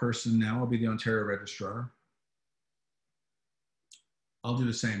Ontario person now, I'll be the Ontario Registrar. I'll do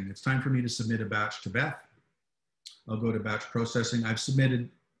the same. It's time for me to submit a batch to Beth. I'll go to batch processing. I've submitted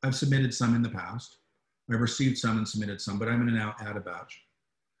some in the past. I've received some and submitted some, but I'm going to now add a batch.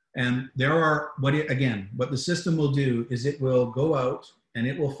 And there are, what the system will do is it will go out and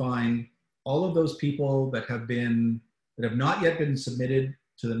it will find all of those people that have not yet been submitted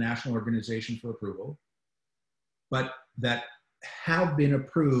to the National Organization for Approval, but that have been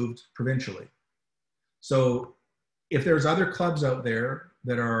approved provincially. So if there's other clubs out there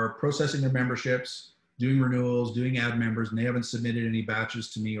that are processing their memberships, doing renewals, doing ad members, and they haven't submitted any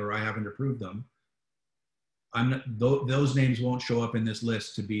batches to me or I haven't approved them, those names won't show up in this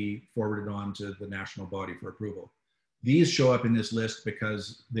list to be forwarded on to the national body for approval. These show up in this list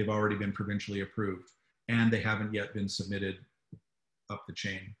because they've already been provincially approved and they haven't yet been submitted up the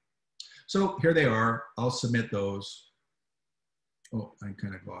chain. So here they are. I'll submit those. Oh, I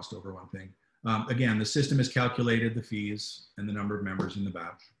kind of glossed over one thing. Again, the system has calculated the fees and the number of members in the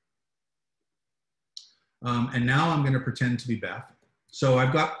batch. And now I'm going to pretend to be Beth. So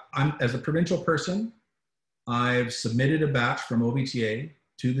I'm as a provincial person, I've submitted a batch from OBTA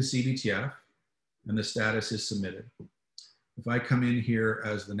to the CBTF, and the status is submitted. If I come in here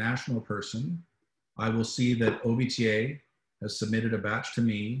as the national person, I will see that OBTA has submitted a batch to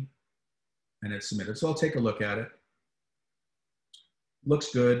me, and it's submitted. So I'll take a look at it.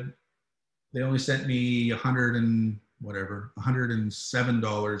 Looks good. They only sent me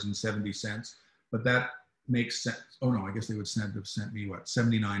 $107.70, but that makes sense. Oh no, I guess they would have sent me what,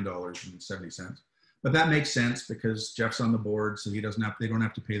 $79.70. But that makes sense because Jeff's on the board, so they don't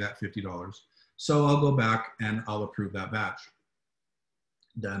have to pay that $50. So I'll go back and I'll approve that batch.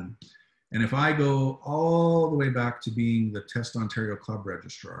 Done. And if I go all the way back to being the Test Ontario Club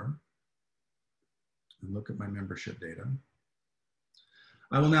Registrar and look at my membership data,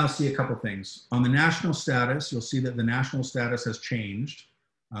 I will now see a couple things. On the national status, you'll see that the national status has changed.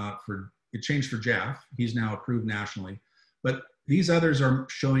 It changed for Jeff. He's now approved nationally. But these others are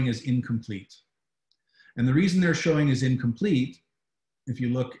showing as incomplete. And the reason they're showing as incomplete, if you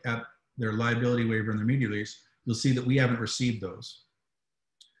look at their liability waiver and their media release, you'll see that we haven't received those.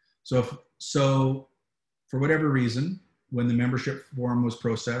 So for whatever reason, when the membership form was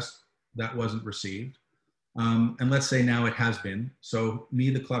processed, that wasn't received. And let's say now it has been. So me,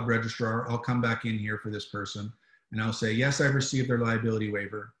 the club registrar, I'll come back in here for this person and I'll say, yes, I've received their liability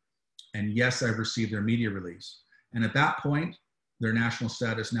waiver. And yes, I've received their media release. And at that point, their national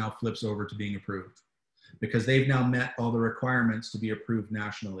status now flips over to being approved because they've now met all the requirements to be approved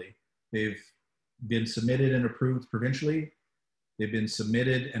nationally. They've been submitted and approved provincially. They've been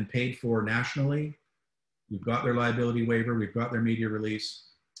submitted and paid for nationally. We've got their liability waiver. We've got their media release.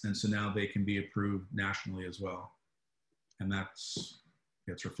 And so now they can be approved nationally as well. And that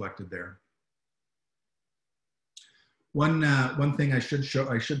gets reflected there. One thing I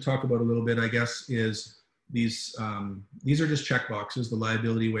should talk about a little bit, I guess, is these are just check boxes, the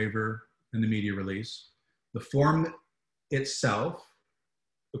liability waiver and the media release. The form itself,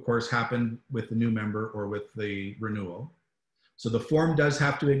 of course, happened with the new member or with the renewal. So the form does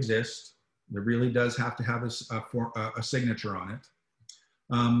have to exist. There really does have to have a signature on it.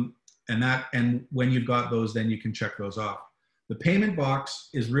 And when you've got those, then you can check those off. The payment box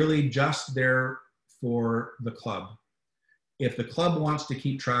is really just there for the club. If the club wants to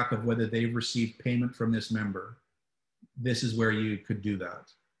keep track of whether they've received payment from this member, this is where you could do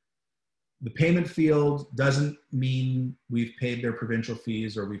that. The payment field doesn't mean we've paid their provincial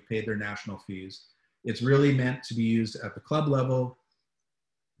fees or we've paid their national fees. It's really meant to be used at the club level,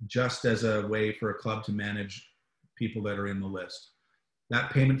 just as a way for a club to manage people that are in the list.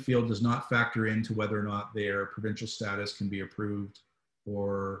 That payment field does not factor into whether or not their provincial status can be approved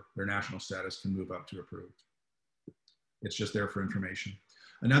or their national status can move up to approved. It's just there for information.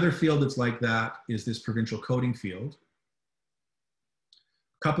 Another field that's like that is this provincial coding field.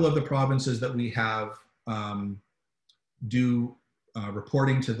 A couple of the provinces that we have do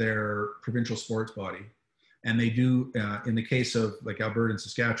reporting to their provincial sports body. And they do, in the case of like Alberta and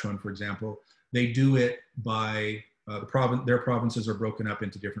Saskatchewan, for example, they do it by their provinces are broken up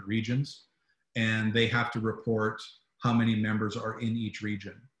into different regions, and they have to report how many members are in each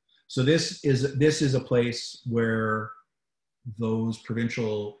region. So this is a place where those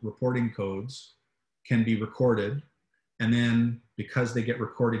provincial reporting codes can be recorded, and then because they get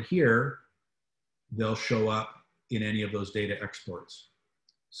recorded here, they'll show up in any of those data exports.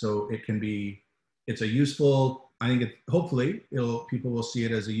 So it's a useful, I think hopefully people will see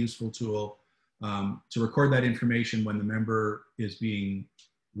it as a useful tool to record that information when the member is being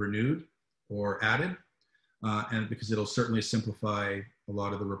renewed or added, and because it'll certainly simplify a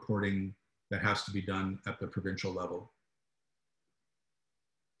lot of the reporting that has to be done at the provincial level.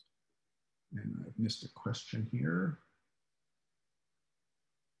 And I've missed a question here.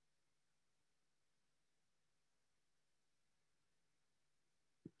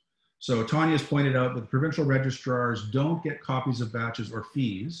 So Tanya's pointed out that the provincial registrars don't get copies of batches or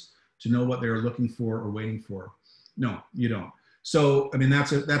fees to know what they're looking for or waiting for. No, you don't. So, I mean,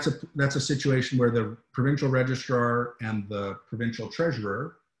 that's a situation where the provincial registrar and the provincial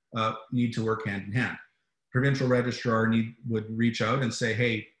treasurer need to work hand in hand. Provincial registrar would reach out and say,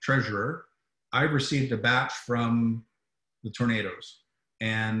 hey, treasurer, I've received a batch from the Tornadoes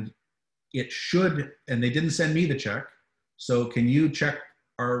and and they didn't send me the check. So can you check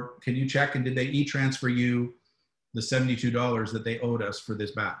and did they e-transfer you the $72 that they owed us for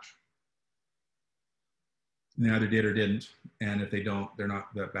this batch? And they either did or didn't. And if they don't,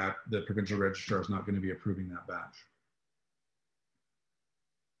 the provincial registrar is not going to be approving that batch.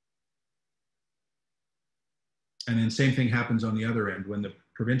 And then same thing happens on the other end. When the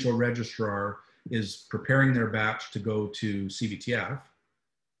provincial registrar is preparing their batch to go to CBTF,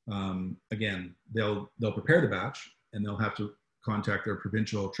 again, they'll prepare the batch and they'll have to contact their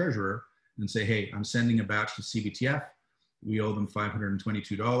provincial treasurer and say, hey, I'm sending a batch to CBTF. We owe them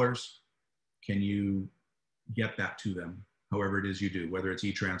 $522. Can you get that to them? However it is you do, whether it's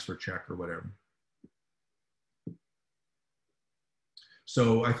e-transfer, check, or whatever.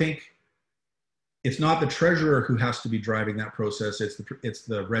 So I think it's not the treasurer who has to be driving that process. It's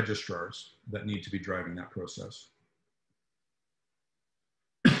the registrars that need to be driving that process.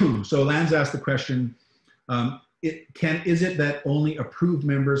 So Lance asked the question, is it that only approved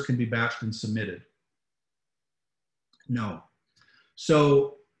members can be batched and submitted? No.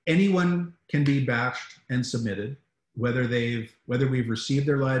 So anyone can be batched and submitted, whether we've received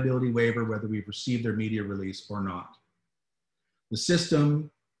their liability waiver, whether we've received their media release or not. The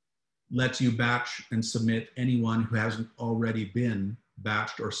system lets you batch and submit anyone who hasn't already been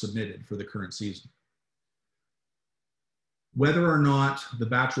batched or submitted for the current season. Whether or not the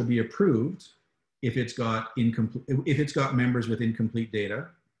batch will be approved, if it's got members with incomplete data,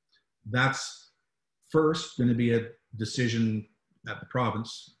 that's first going to be a decision at the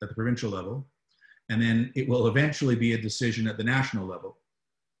provincial level, and then it will eventually be a decision at the national level.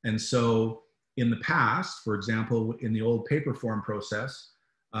 And so in the past, for example, in the old paper form process,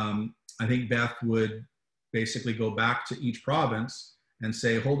 I think Beth would basically go back to each province and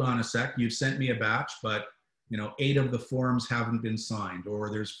say, hold on a sec, you've sent me a batch, but 8 of the forms haven't been signed,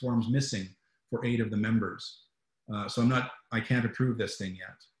 or there's forms missing for 8 of the members. So I can't approve this thing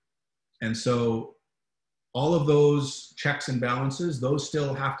yet. And so all of those checks and balances, those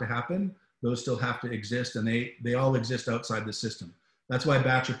still have to happen. Those still have to exist, and they all exist outside the system. That's why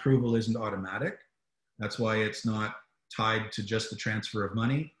batch approval isn't automatic. That's why it's not tied to just the transfer of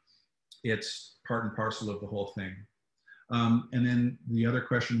money. It's part and parcel of the whole thing. And then the other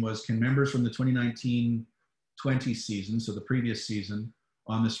question was, can members from the 2019-20 season, so the previous season,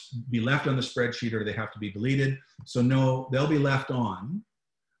 be left on the spreadsheet, or do they have to be deleted? So no, they'll be left on.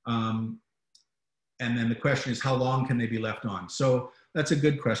 And then the question is, how long can they be left on? So that's a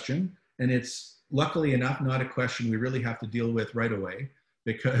good question. And it's, luckily enough, not a question we really have to deal with right away,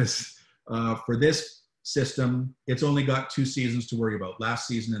 because for this system, it's only got 2 seasons to worry about, last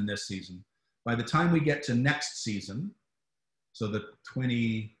season and this season. By the time we get to next season, so the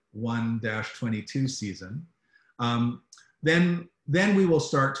 21-22 season, then we will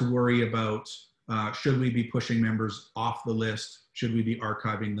start to worry about, should we be pushing members off the list? Should we be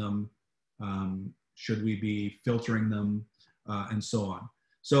archiving them? Should we be filtering them? And so on.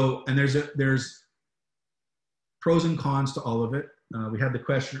 So, and there's pros and cons to all of it. We had the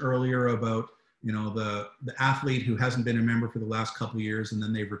question earlier about, the athlete who hasn't been a member for the last couple of years, and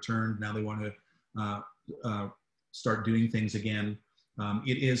then they've returned. Now they want to start doing things again.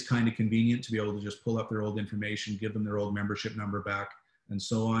 It is kind of convenient to be able to just pull up their old information, give them their old membership number back, and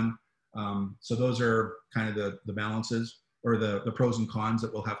so on. So those are kind of the balances, or the pros and cons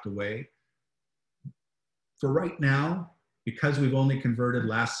that we'll have to weigh. For right now, because we've only converted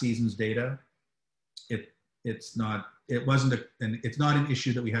last season's data, it's not an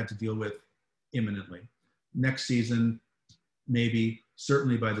issue that we had to deal with imminently. Next season, maybe,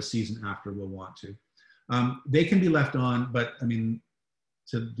 certainly by the season after, we'll want to. They can be left on, but I mean,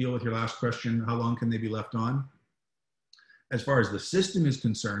 to deal with your last question, how long can they be left on? As far as the system is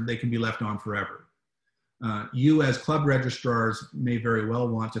concerned, they can be left on forever. You as club registrars may very well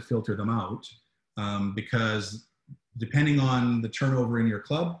want to filter them out, because depending on the turnover in your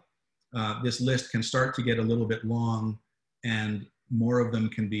club, this list can start to get a little bit long, and more of them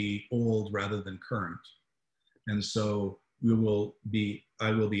can be old rather than current. And so we will be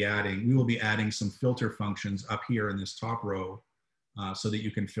adding some filter functions up here in this top row, so that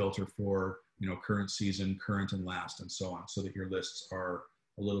you can filter for, current season, current and last, and so on, so that your lists are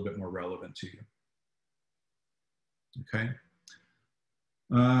a little bit more relevant to you. Okay.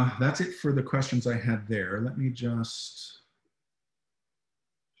 That's it for the questions I had there. Let me just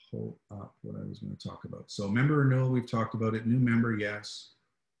pull up what I was going to talk about. So member renewal, we've talked about it. New member, yes.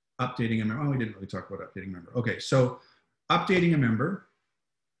 Updating a member. Oh, we didn't really talk about updating a member. Okay, so updating a member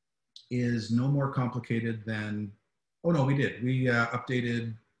is no more complicated than, oh no, we did. We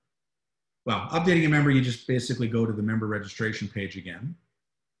updated, well, updating a member, you just basically go to the member registration page again.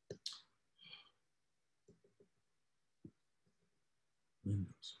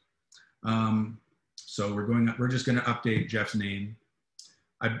 Windows. So we're just going to update Jeff's name.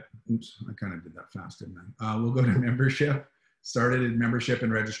 Oops, I kind of did that fast, didn't I? We'll go to membership, started in membership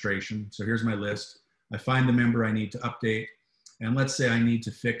and registration. So here's my list. I find the member I need to update. And let's say I need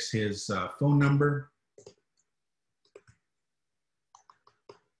to fix his phone number.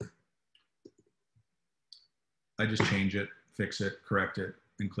 I just change it, fix it, correct it,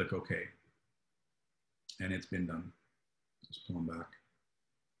 and click OK. And it's been done. Just pull them back.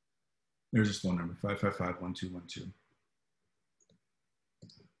 There's his phone number, 555-1212.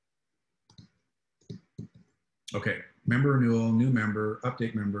 Okay, member renewal, new member,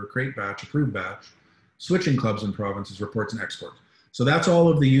 update member, create batch, approve batch, switching clubs and provinces, reports and exports. So that's all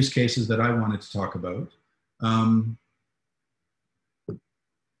of the use cases that I wanted to talk about.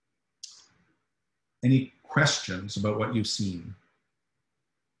 Any questions about what you've seen?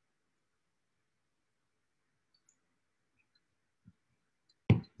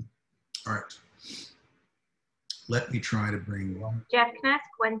 All right. Let me try to bring one. Jeff, can I ask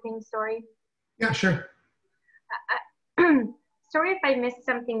one thing? Sorry. Yeah, sure. Sorry if I missed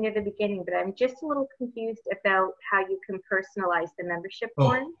something near the beginning, but I'm just a little confused about how you can personalize the membership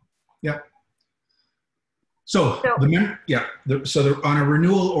form. Yeah. So on a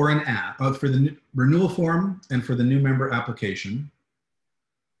renewal or an app, for the renewal form and for the new member application,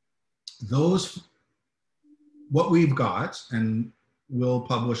 what we've got, and we'll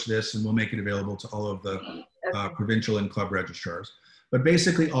publish this and we'll make it available to all of the provincial and club registrars. But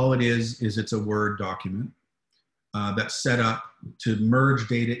basically all it is it's a Word document that's set up to merge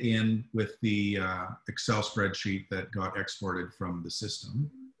data in with the Excel spreadsheet that got exported from the system.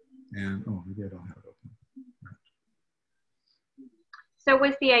 And, oh, maybe I don't have it open. So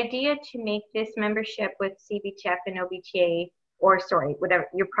was the idea to make this membership with CBTF and OBTA, or sorry, whatever,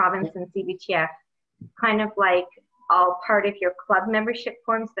 your province and CBTF, kind of like all part of your club membership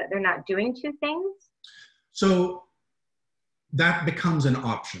forms, that they're not doing two things? So that becomes an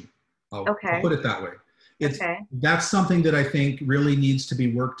option. I'll put it that way. That's something that I think really needs to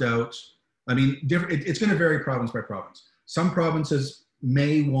be worked out. I mean, it's going to vary province by province. Some provinces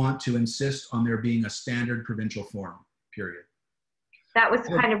may want to insist on there being a standard provincial form, period. That was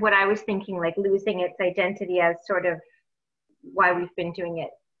kind of what I was thinking, like losing its identity as sort of why we've been doing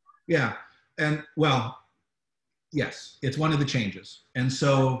it. Yeah, and well, yes, it's one of the changes. And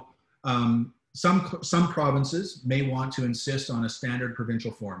so some provinces may want to insist on a standard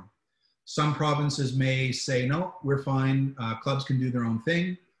provincial form. Some provinces may say, no, we're fine, clubs can do their own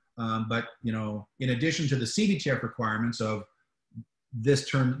thing. But you know, in addition to the CBTF requirements of these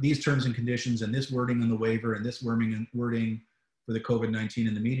terms and conditions and this wording in the waiver and this wording for the COVID-19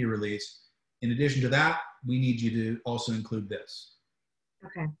 and the media release, in addition to that, we need you to also include this.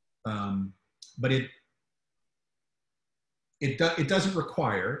 Okay. But it doesn't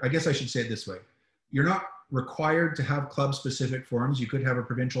require, I guess I should say it this way. You're not required to have club specific forms. You could have a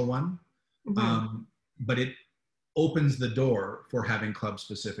provincial one, but it opens the door for having club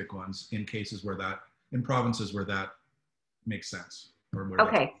specific ones in cases where in provinces where that makes sense.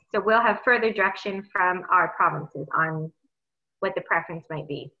 Okay, so we'll have further direction from our provinces on what the preference might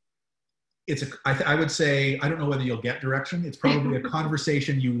be. I would say, I don't know whether you'll get direction. It's probably a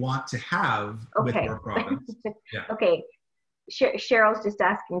conversation you want to have with your province. Yeah. Okay. Cheryl's just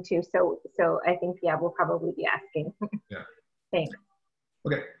asking too. So I think, yeah, we'll probably be asking. Yeah. Thanks.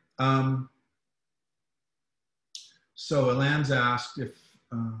 Okay. So Elan's asked if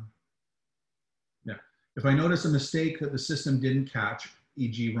I notice a mistake that the system didn't catch,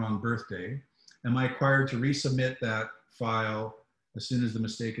 e.g. wrong birthday, am I required to resubmit that file as soon as the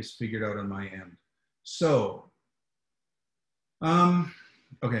mistake is figured out on my end? So,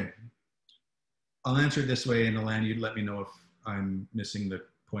 okay, I'll answer it this way, and Elan, you'd let me know if I'm missing the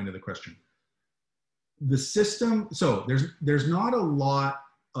point of the question. The system, so there's not a lot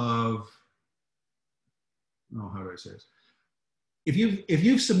of, how do I say this? If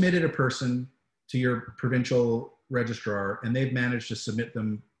you've submitted a person to your provincial registrar and they've managed to submit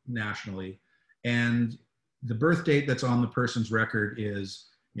them nationally, and the birth date that's on the person's record is,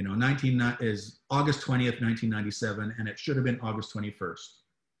 is August 20th, 1997, and it should have been August 21st.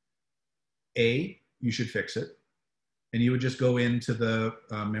 You should fix it. And you would just go into the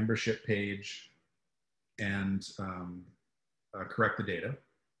membership page and correct the data.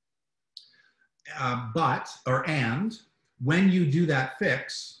 And when you do that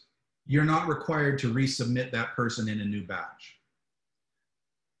fix, you're not required to resubmit that person in a new batch.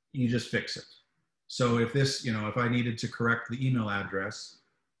 You just fix it. So if this, if I needed to correct the email address,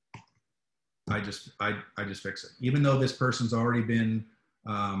 I just fix it. Even though this person's already been,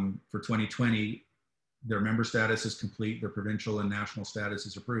 for 2020, their member status is complete, their provincial and national status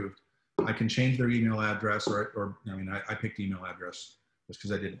is approved, I can change their email address I picked email address just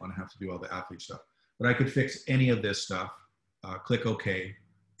because I didn't want to have to do all the athlete stuff. But I could fix any of this stuff, click OK,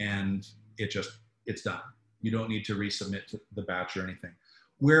 and it's done. You don't need to resubmit to the batch or anything.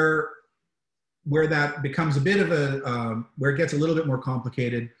 Where that becomes a bit of a, where it gets a little bit more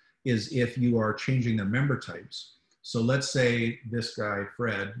complicated is if you are changing their member types. So let's say this guy,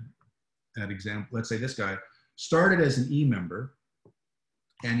 Fred, let's say this guy started as an E member,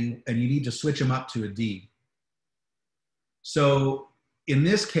 and you need to switch him up to a D. So in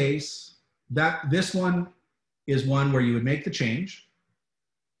this case, this one is one where you would make the change,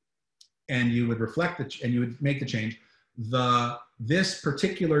 and you would and you would make the change. This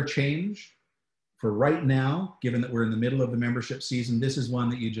particular change for right now, given that we're in the middle of the membership season, this is one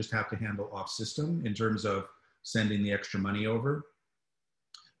that you just have to handle off system in terms of sending the extra money over.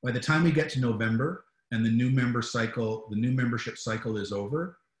 By the time we get to November and the new membership cycle is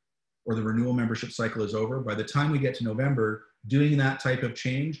over, or the renewal membership cycle is over, by the time we get to November, doing that type of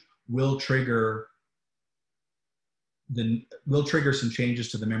change will trigger some changes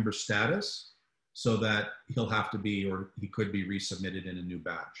to the member status, so that he'll have to be, or he could be, resubmitted in a new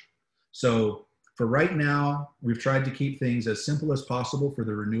batch. So for right now, we've tried to keep things as simple as possible for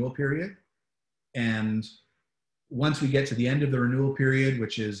the renewal period. And once we get to the end of the renewal period,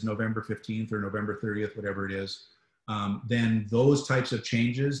 which is November 15th or November 30th, whatever it is, then those types of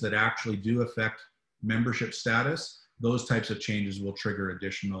changes that actually do affect membership status, those types of changes will trigger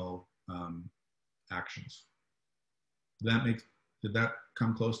additional actions. Did that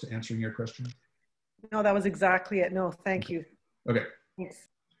come close to answering your question? No, that was exactly it. No, thank you. Okay. Thanks.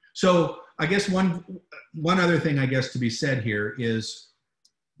 So I guess one other thing I guess to be said here is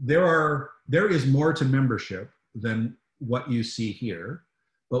there is more to membership than what you see here.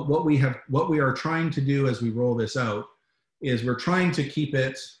 But what we are trying to do as we roll this out is we're trying to keep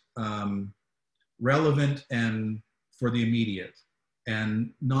it relevant and for the immediate,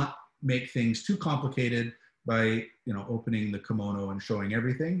 and not make things too complicated by opening the kimono and showing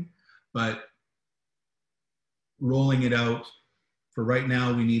everything, but rolling it out. For right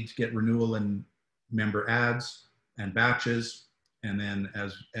now, we need to get renewal and member adds and batches. And then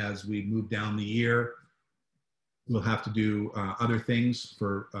as we move down the year, we'll have to do other things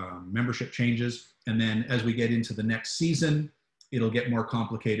for membership changes. And then as we get into the next season, it'll get more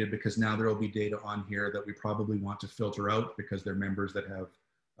complicated, because now there will be data on here that we probably want to filter out because they're members that have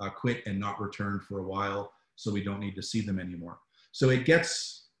quit and not returned for a while. So we don't need to see them anymore. So it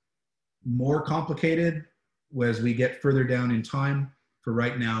gets more complicated as we get further down in time. For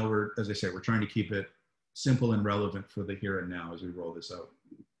right now, as I say, we're trying to keep it simple and relevant for the here and now as we roll this out.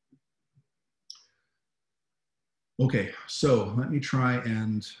 Okay, so let me try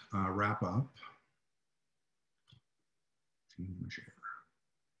and wrap up.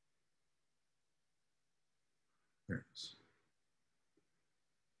 There it is.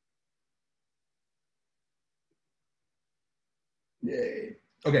 Yay.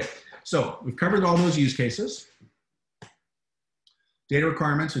 Okay, so we've covered all those use cases. Data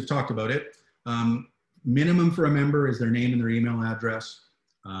requirements, we've talked about it. Minimum for a member is their name and their email address.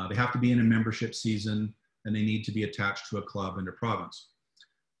 They have to be in a membership season, and they need to be attached to a club and a province.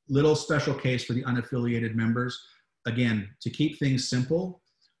 Little special case for the unaffiliated members. Again, to keep things simple,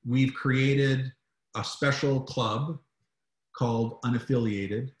 we've created a special club called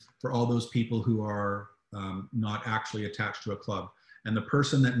unaffiliated for all those people who are not actually attached to a club. And the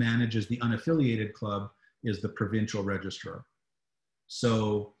person that manages the unaffiliated club is the provincial registrar.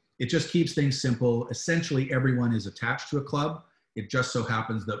 So it just keeps things simple. Essentially, everyone is attached to a club. It just so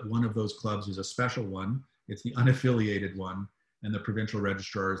happens that one of those clubs is a special one. It's the unaffiliated one, and the provincial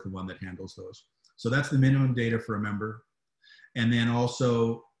registrar is the one that handles those. So that's the minimum data for a member. And then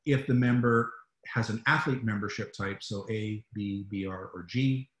also, if the member has an athlete membership type, so A, B, BR, or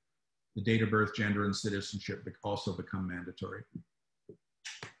G, the date of birth, gender, and citizenship also become mandatory.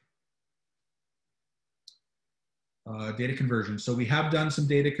 Data conversion. So we have done some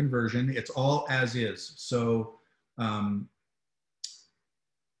data conversion. It's all as is. So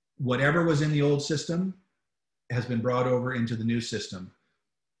whatever was in the old system has been brought over into the new system.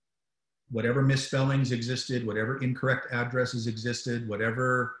 Whatever misspellings existed, whatever incorrect addresses existed,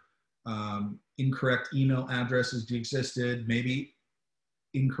 whatever incorrect email addresses existed, maybe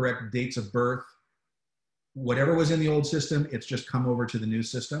incorrect dates of birth, whatever was in the old system, it's just come over to the new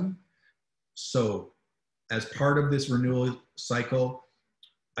system. So as part of this renewal cycle,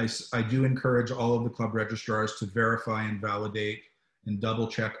 I do encourage all of the club registrars to verify and validate and double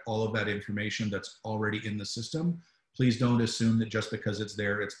check all of that information that's already in the system. Please don't assume that just because it's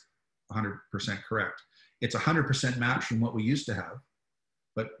there, it's 100% correct. It's 100% match from what we used to have,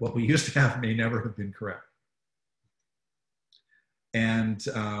 but what we used to have may never have been correct. And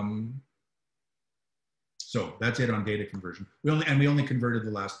so that's it on data conversion. We only converted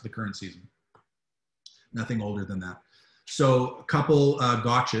the current season. Nothing older than that. So a couple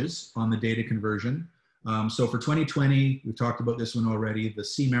gotchas on the data conversion. So for 2020, we talked about this one already. The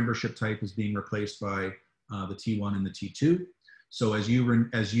C membership type is being replaced by the T1 and the T2. So as you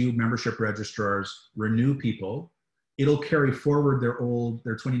membership registrars renew people, it'll carry forward their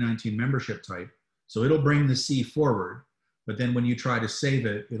 2019 membership type. So it'll bring the C forward, but then when you try to save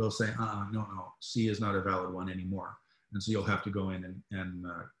it, it'll say, no, C is not a valid one anymore. And so you'll have to go in and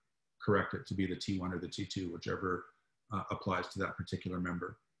correct it to be the T1 or the T2, whichever applies to that particular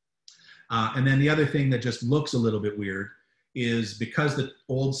member. And then the other thing that just looks a little bit weird is because the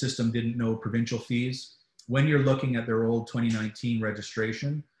old system didn't know provincial fees, when you're looking at their old 2019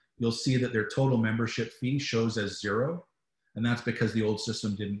 registration, you'll see that their total membership fee shows as 0. And that's because the old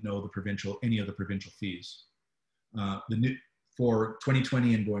system didn't know any of the provincial fees. For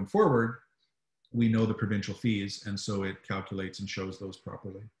 2020 and going forward, we know the provincial fees, and so it calculates and shows those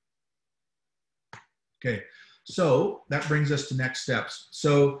properly. Okay, so that brings us to next steps.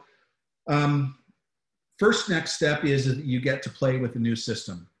 So first next step is that you get to play with the new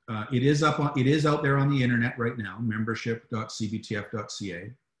system. It is out there on the internet right now,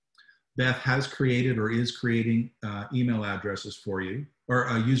 membership.cbtf.ca. Beth has created or is creating email addresses for you, or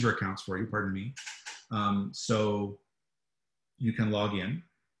user accounts for you, pardon me. So you can log in,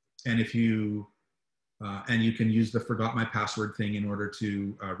 and if you you can use the forgot my password thing in order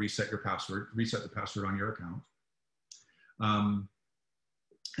to reset the password on your account.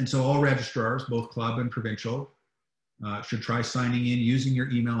 And so all registrars, both club and provincial, should try signing in using your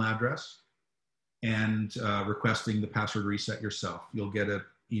email address and requesting the password reset yourself. You'll get an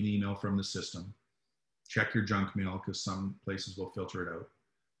email from the system. Check your junk mail because some places will filter it out.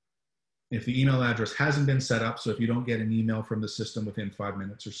 If the email address hasn't been set up, so if you don't get an email from the system within 5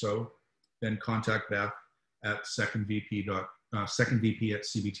 minutes or so, then contact Beth at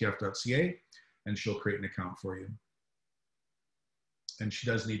secondvp@cbtf.ca, and she'll create an account for you. And she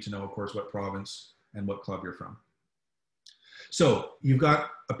does need to know, of course, what province and what club you're from. So you've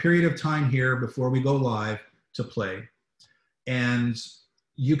got a period of time here before we go live to play. And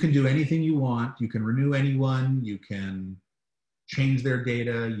you can do anything you want. You can renew anyone. You can change their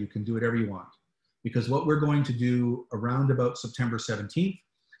data. You can do whatever you want. Because what we're going to do around about September 17th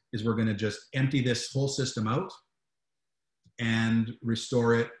is we're going to just empty this whole system out and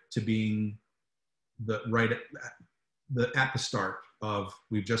restore it to being at the start of,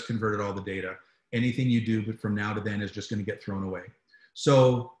 we've just converted all the data. Anything you do from now to then is just going to get thrown away.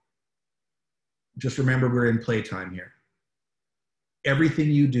 So just remember, we're in playtime here. Everything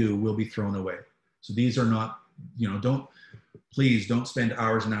you do will be thrown away. So these are not, please don't spend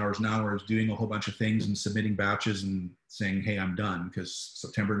hours and hours and hours doing a whole bunch of things and submitting batches and saying, hey, I'm done, because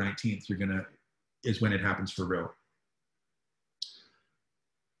September 19th, is when it happens for real.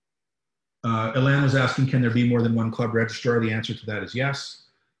 Ilan was asking, can there be more than one club registrar? The answer to that is yes.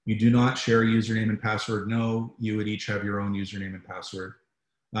 You do not share a username and password. No, you would each have your own username and password.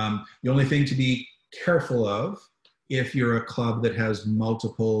 The only thing to be careful of, if you're a club that has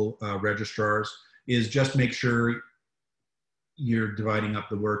multiple registrars, is just make sure you're dividing up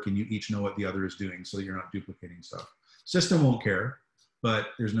the work and you each know what the other is doing so that you're not duplicating stuff. System won't care, but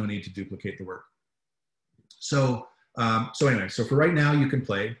there's no need to duplicate the work. So anyway, so for right now, you can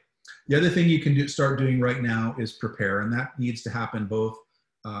play. The other thing you can start doing right now is prepare, and that needs to happen both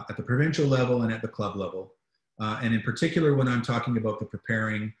at the provincial level and at the club level. And in particular, when I'm talking about the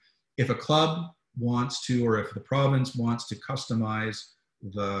preparing, if a club wants to, or if the province wants to customize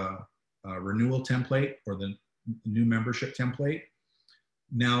the renewal template or the new membership template,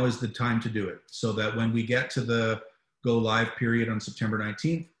 now is the time to do it, so that when we get to the go live period on September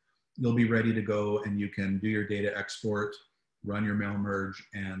 19th, you'll be ready to go and you can do your data export, run your mail merge,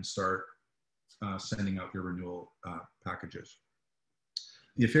 and start sending out your renewal packages.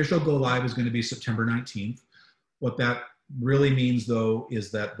 The official go live is going to be September 19th. What that really means, though,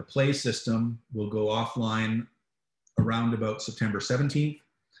 is that the play system will go offline around about September 17th,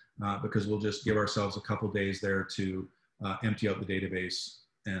 because we'll just give ourselves a couple days there to empty out the database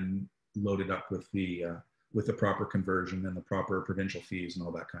and load it up with the proper conversion and the proper provincial fees and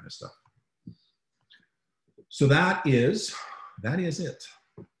all that kind of stuff. So that is it.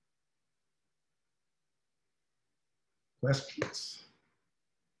 Questions?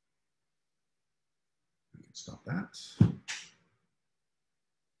 We can stop that.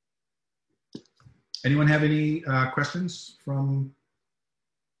 Anyone have any questions from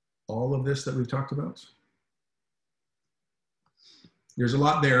all of this that we've talked about? There's a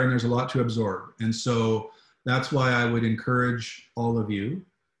lot there and there's a lot to absorb. And so that's why I would encourage all of you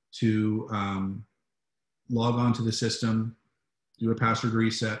to log on to the system, do a password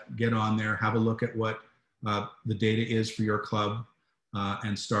reset, get on there, have a look at what the data is for your club,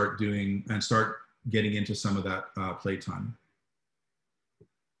 and start getting into some of that playtime.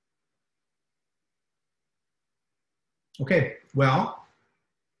 Okay, well,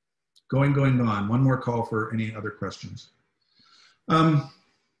 gone. One more call for any other questions.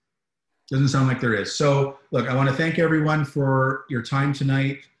 Doesn't sound like there is. So look, I want to thank everyone for your time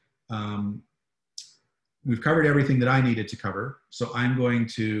tonight. We've covered everything that I needed to cover. So I'm going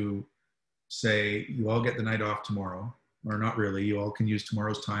to say you all get the night off tomorrow, or not really. You all can use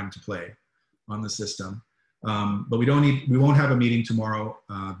tomorrow's time to play on the system. But we won't have a meeting tomorrow.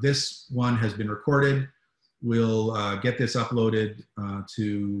 This one has been recorded. We'll get this uploaded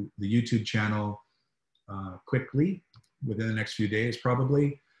to the YouTube channel quickly, within the next few days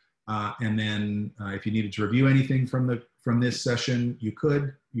probably. And then if you needed to review anything from this session, you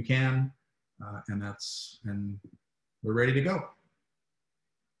can, and we're ready to go.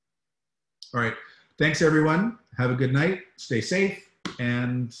 All right, thanks everyone. Have a good night, stay safe,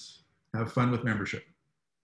 and have fun with membership.